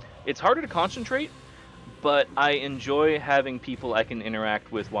 It's harder to concentrate, but I enjoy having people I can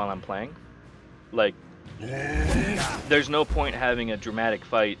interact with while I'm playing. Like, there's no point having a dramatic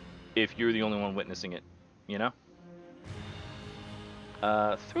fight if you're the only one witnessing it, you know?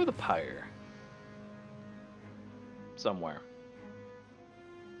 Throw the pyre. Somewhere.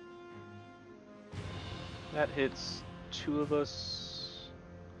 That hits 2 of us.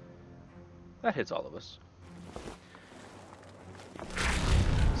 That hits all of us.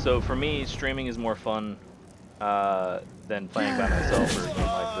 So for me, streaming is more fun than playing by myself or a game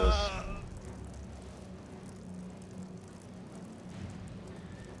like this.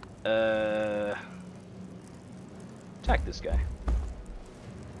 Attack this guy.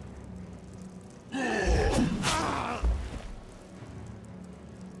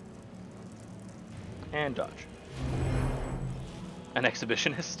 And dodge. An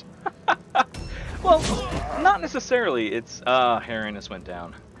exhibitionist? Well, not necessarily. It's Heronus went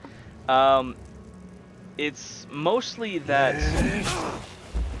down. It's mostly that,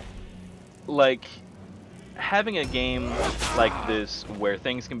 like, having a game like this where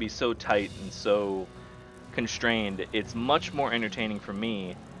things can be so tight and so constrained, it's much more entertaining for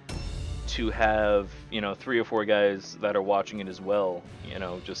me to have, you know, 3 or 4 guys that are watching it as well, you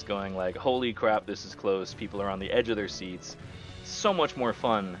know, just going like, holy crap, this is close, people are on the edge of their seats. So much more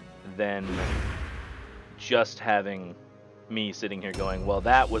fun than just having me sitting here going, well,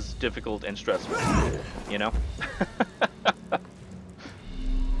 that was difficult and stressful, you know?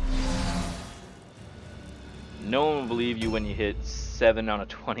 No one will believe you when you hit 7 on a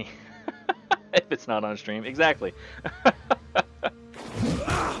 20 if it's not on stream. Exactly.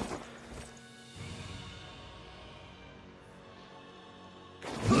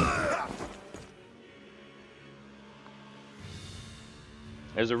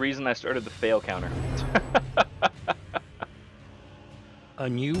 There's a reason I started the fail counter. A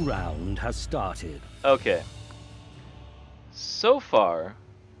new round has started. Okay. So far,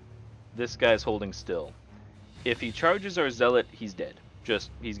 this guy's holding still. If he charges our zealot, he's dead.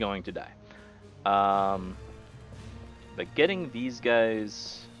 He's going to die. But getting these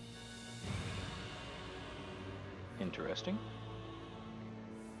guys... Interesting.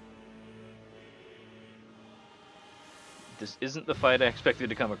 This isn't the fight I expected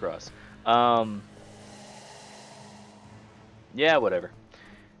to come across. Yeah, whatever.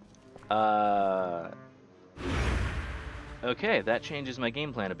 Okay, that changes my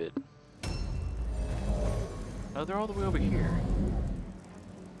game plan a bit. Oh, they're all the way over here.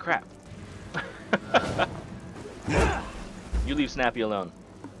 Crap. You leave Snappy alone.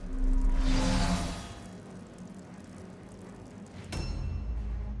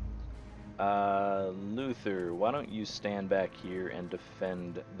 Luther, why don't you stand back here and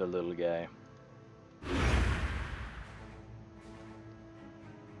defend the little guy?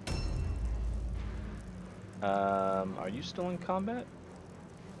 Are you still in combat?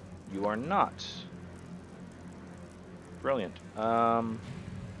 You are not. Brilliant.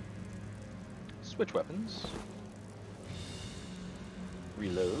 Switch weapons.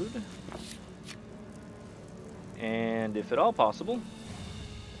 Reload. And if at all possible,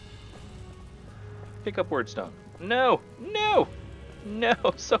 pick up Wordstone. No! No! No!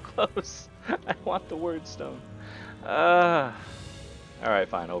 So close! I want the Wordstone. Alright,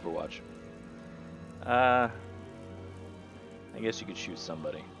 fine. Overwatch. I guess you could shoot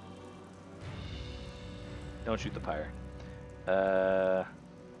somebody. Don't shoot the pyre.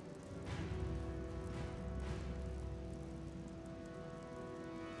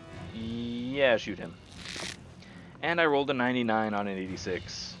 Yeah, shoot him. And I rolled a 99 on an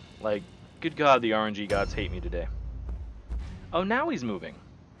 86. Like, good God, the RNG gods hate me today. Oh, now he's moving.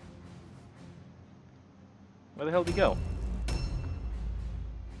 Where the hell did he go?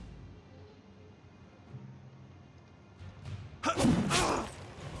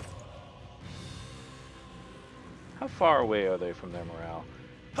 How far away are they from their morale?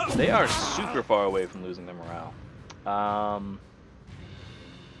 They are super far away from losing their morale.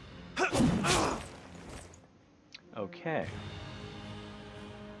 Okay.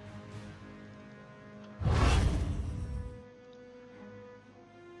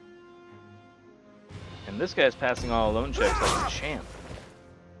 And this guy's passing all alone checks like a champ.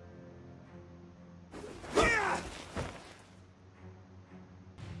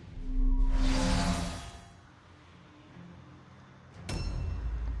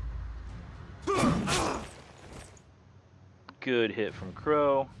 Good hit from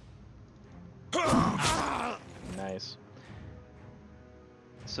Crow. Nice.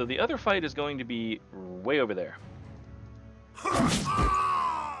 So the other fight is going to be way over there.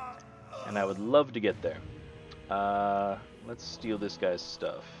 And I would love to get there. Let's steal this guy's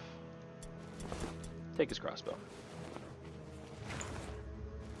stuff. Take his crossbow.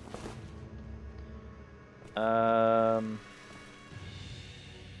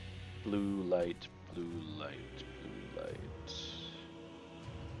 Blue light, blue light, blue light.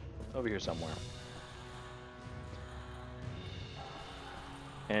 Over here somewhere.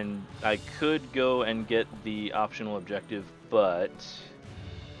 And I could go and get the optional objective, but...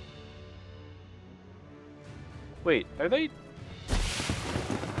 Wait, are they...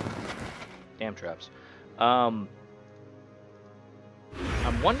 Damn traps. I'm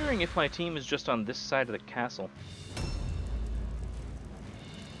wondering if my team is just on this side of the castle.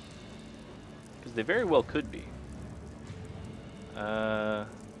 Because they very well could be.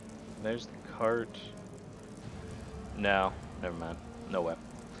 There's the cart. No, never mind. No way.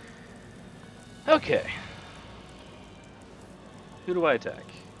 Okay. Who do I attack?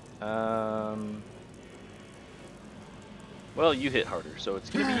 Well, you hit harder, so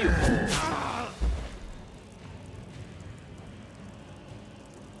it's gonna be you.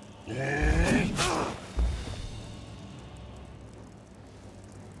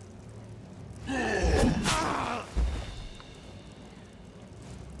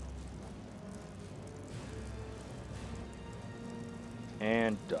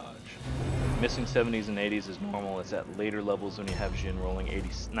 missing 70s and 80s is normal. It's at later levels when you have Jin rolling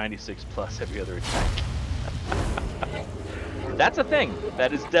 96 plus every other attack. That's a thing.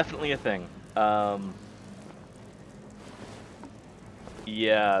 That is definitely a thing.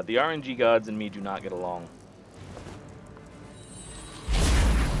 Yeah, the RNG gods and me do not get along.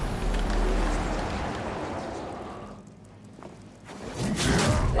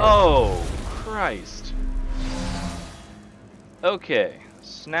 Oh, Christ. Okay,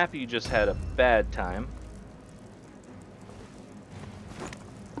 Snappy just had a bad time.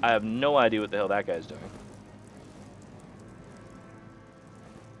 I have no idea what the hell that guy's doing.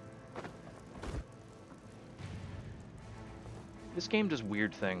 This game does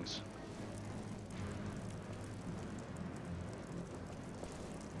weird things.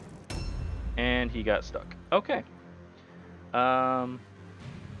 And he got stuck. Okay. Let's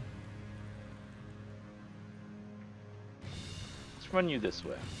run you this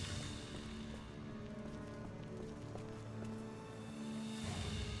way.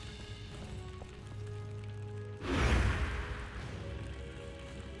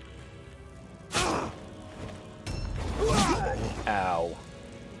 Ow.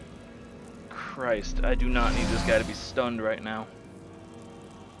 Christ, I do not need this guy to be stunned right now.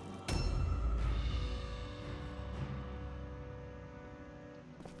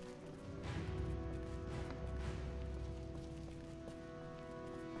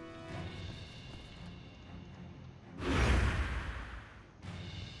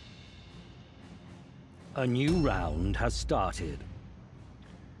 A new round has started.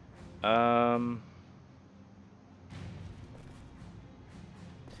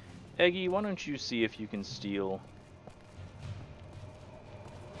 Eggy, why don't you see if you can steal...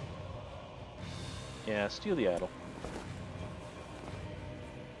 Yeah, steal the idol.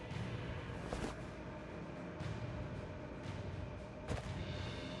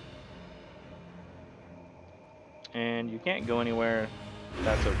 And you can't go anywhere.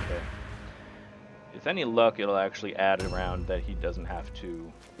 That's okay. With any luck, it'll actually add a round that he doesn't have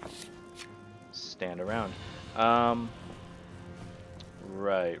to stand around.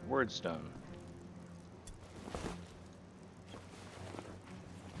 Right, Wordstone.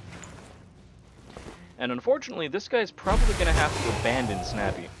 And unfortunately, this guy's probably going to have to abandon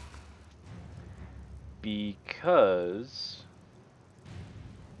Snappy. Because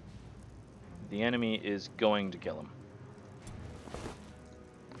the enemy is going to kill him.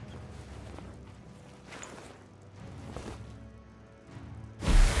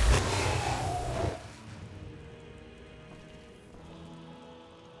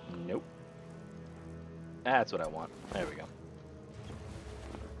 Nope. That's what I want. There we go.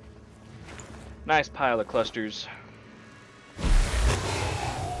 Nice pile of clusters.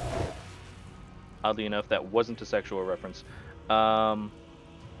 Oddly enough, that wasn't a sexual reference.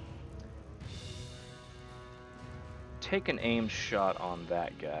 Take an aimed shot on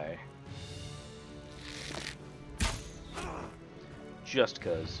that guy. Just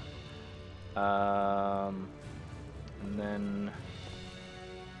 'cause. And then...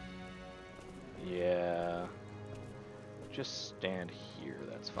 yeah... just stand here,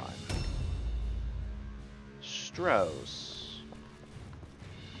 that's fine. Strauss.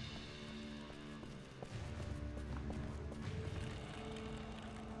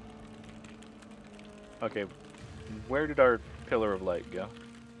 Okay, where did our pillar of light go?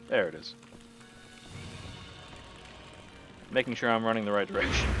 There it is. Making sure I'm running the right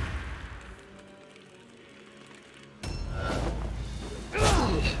direction.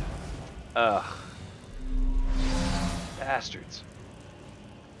 Ugh. Bastards.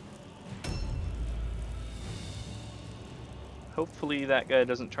 Hopefully that guy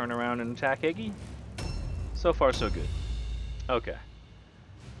doesn't turn around and attack Iggy. So far, so good. Okay.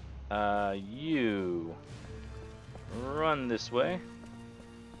 You run this way.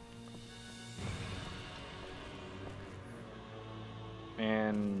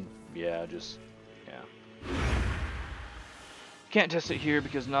 And yeah, just yeah. Can't test it here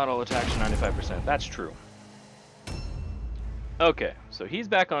because not all attacks are 95%. That's true. Okay, so he's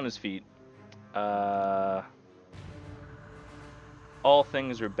back on his feet. All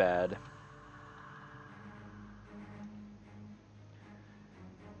things are bad.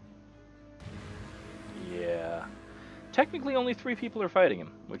 Yeah. Technically only 3 people are fighting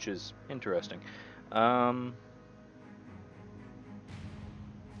him, which is interesting.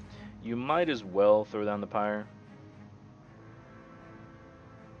 You might as well throw down the pyre.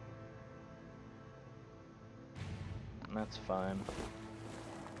 That's fine.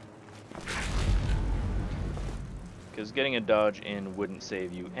 Because getting a dodge in wouldn't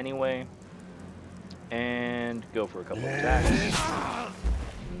save you anyway. And go for a couple of attacks.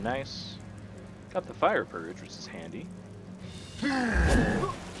 Nice. Got the fire purge, which is handy.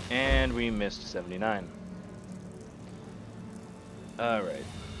 And we missed 79. Alright.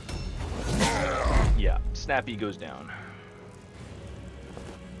 Yeah, Snappy goes down.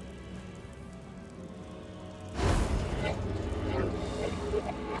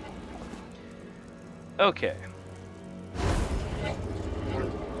 Okay.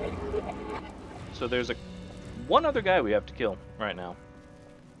 So there's one other guy we have to kill right now.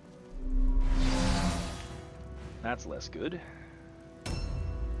 That's less good.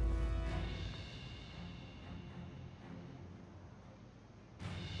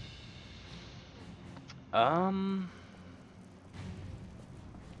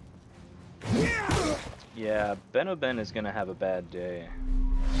 Yeah, Ben is gonna have a bad day.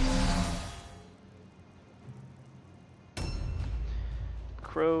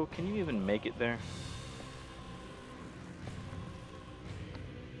 Crow, can you even make it there?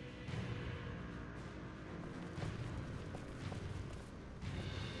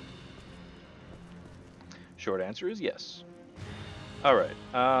 Short answer is yes. Alright,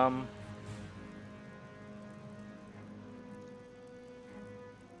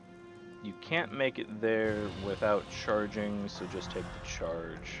 you can't make it there without charging, so just take the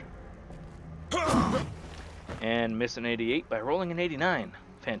charge. And miss an 88 by rolling an 89.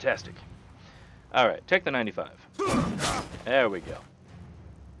 Fantastic. Alright, take the 95. There we go.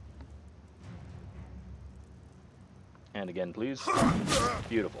 And again, please.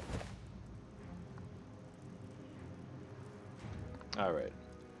 Beautiful. Alright.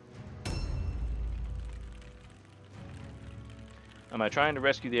 Am I trying to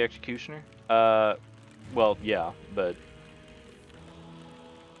rescue the Executioner? Well, yeah, but...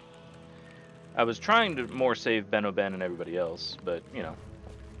 I was trying to more save Ben and everybody else, but, you know.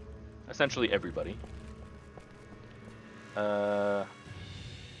 Essentially everybody.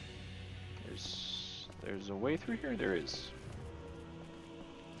 There's a way through here? There is.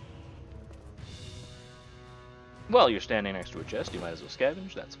 Well, you're standing next to a chest, you might as well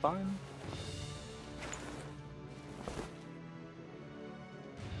scavenge, that's fine.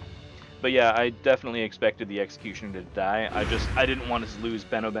 But yeah, I definitely expected the Executioner to die. I didn't want to lose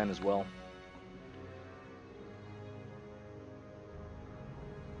Ben as well.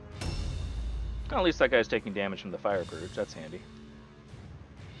 Well, at least that guy's taking damage from the fire purge, that's handy.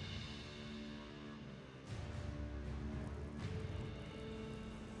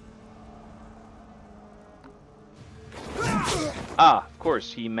 Ah, of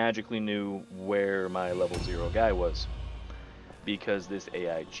course, he magically knew where my level 0 guy was. Because this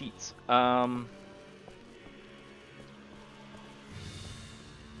AI cheats.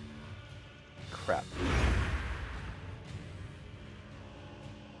 Crap.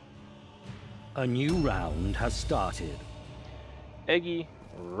 A new round has started. Eggy,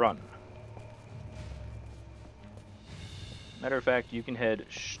 run. Matter of fact, you can head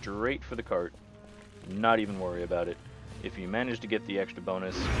straight for the cart. Not even worry about it. If you manage to get the extra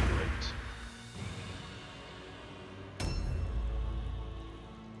bonus, great.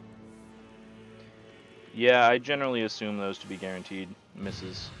 Yeah, I generally assume those to be guaranteed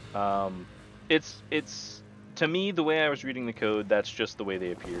misses. It's to me, the way I was reading the code, that's just the way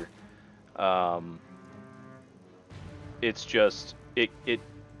they appear. It's just it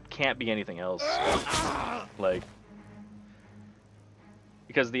can't be anything else. Like,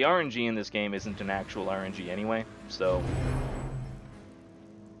 because the RNG in this game isn't an actual RNG anyway, so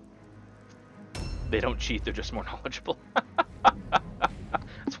they don't cheat, they're just more knowledgeable.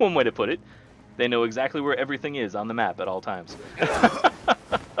 That's one way to put it. They know exactly where everything is on the map at all times.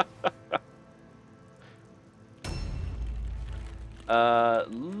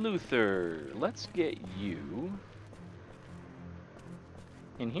 Luther, let's get you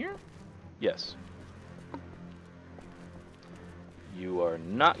in here? Yes. You are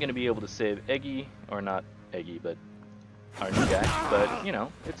not going to be able to save Eggy, or not Eggy, but our new guy, but, you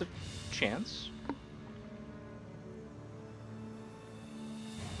know, it's a chance.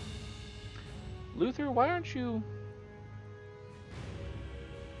 Luther, why aren't you...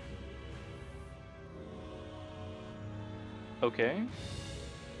 Okay.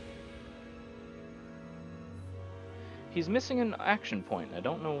 He's missing an action point. I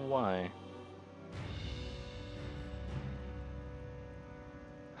don't know why.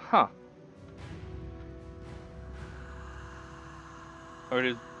 Huh. Or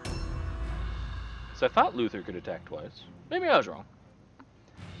did... So I thought Luther could attack twice. Maybe I was wrong.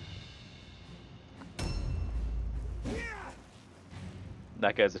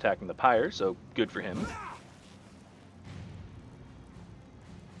 That guy's attacking the pyre, so good for him.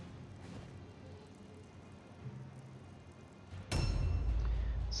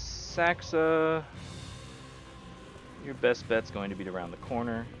 Saxa, your best bet's going to be around the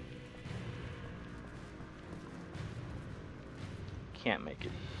corner. Can't make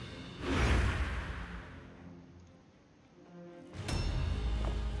it.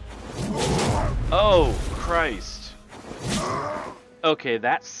 Oh, Christ. Okay,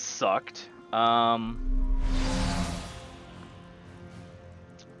 that sucked.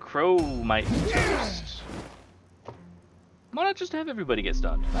 Crow might toast. Why not just have everybody get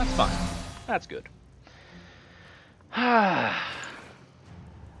stunned? That's fine. That's good.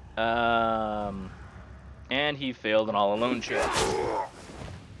 And he failed an all-alone check.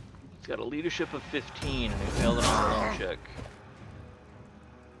 He's got a leadership of 15, and he failed an all-alone check.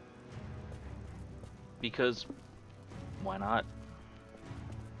 Because, why not?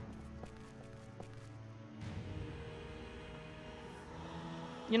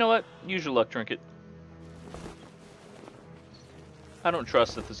 You know what? Use your luck trinket. I don't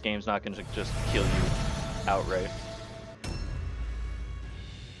trust that this game's not going to just kill you outright.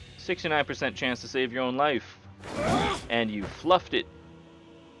 69% chance to save your own life. And you fluffed it.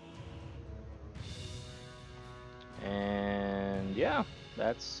 And yeah,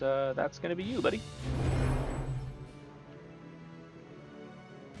 that's going to be you, buddy.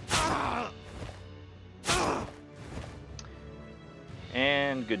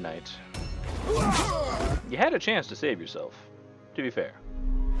 And good night. You had a chance to save yourself, to be fair.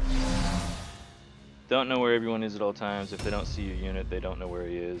 Don't know where everyone is at all times. If they don't see your unit, they don't know where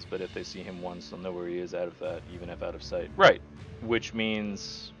he is. But if they see him once, they'll know where he is out of that, even if out of sight. Right. Which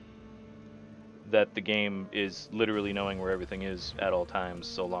means that the game is literally knowing where everything is at all times,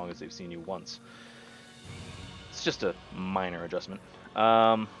 so long as they've seen you once. It's just a minor adjustment.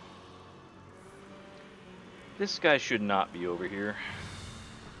 This guy should not be over here.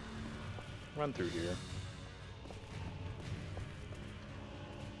 Run through here.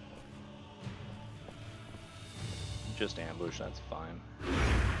 Just ambush, that's fine.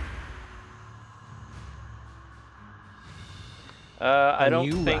 I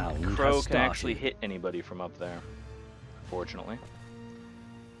don't think Crow can actually hit anybody from up there, fortunately.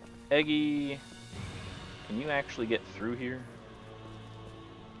 Eggy, can you actually get through here?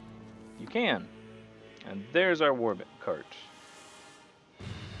 You can. And there's our war cart.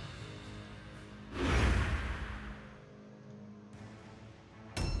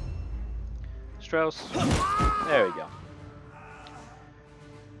 Strauss. There we go.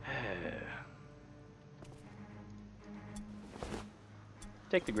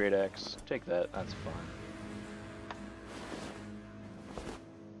 Take the great axe. Take that. That's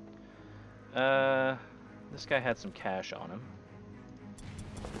fine. This guy had some cash on him.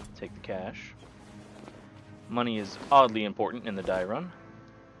 Take the cash. Money is oddly important in the die run.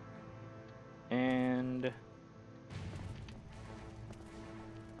 And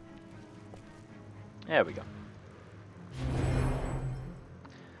there we go.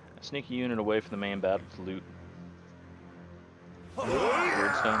 A sneaky unit away from the main battle to loot.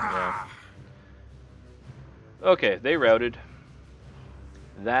 Wordstone, yeah. Okay, they routed.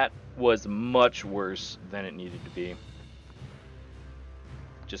 That was much worse than it needed to be.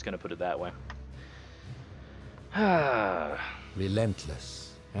 Just gonna put it that way.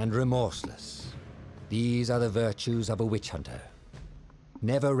 Relentless and remorseless. These are the virtues of a witch hunter.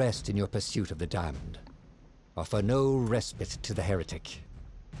 Never rest in your pursuit of the damned. Offer no respite to the heretic.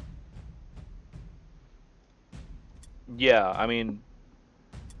 Yeah, I mean,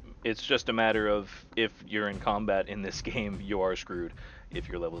 it's just a matter of if you're in combat in this game, you are screwed. If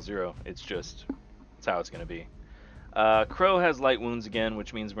you're level 0, it's how it's going to be. Crow has light wounds again,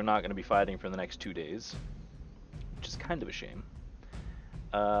 which means we're not going to be fighting for the next 2 days, which is kind of a shame.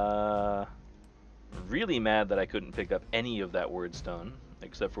 Really mad that I couldn't pick up any of that word stun,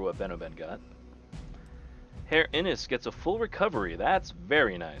 except for what Benoben got. Herr Innis gets a full recovery. That's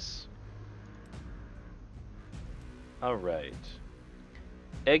very nice. Alright.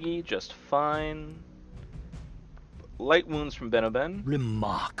 Eggy, just fine. Light wounds from Benoben.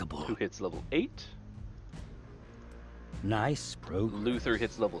 Remarkable. Who hits level 8. Nice progress. Luther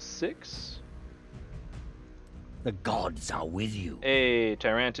hits level 6. The gods are with you. Hey,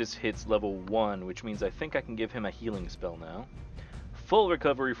 Tyrantus hits level 1, which means I think I can give him a healing spell now. Full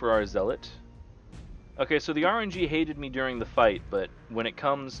recovery for our Zealot. Okay, so the RNG hated me during the fight, but when it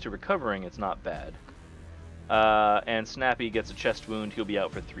comes to recovering, it's not bad. And Snappy gets a chest wound. He'll be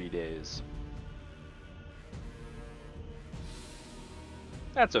out for 3 days.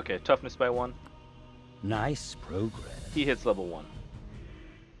 That's okay. Toughness by 1. Nice progress. He hits level 1.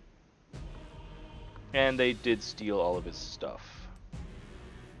 And they did steal all of his stuff,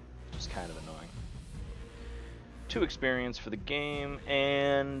 which is kind of annoying. 2 experience for the game,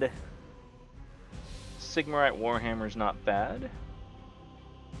 and Sigmarite Warhammer's not bad.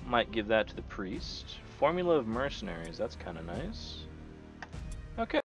 Might give that to the priest. Formula of Mercenaries, that's kind of nice. Okay.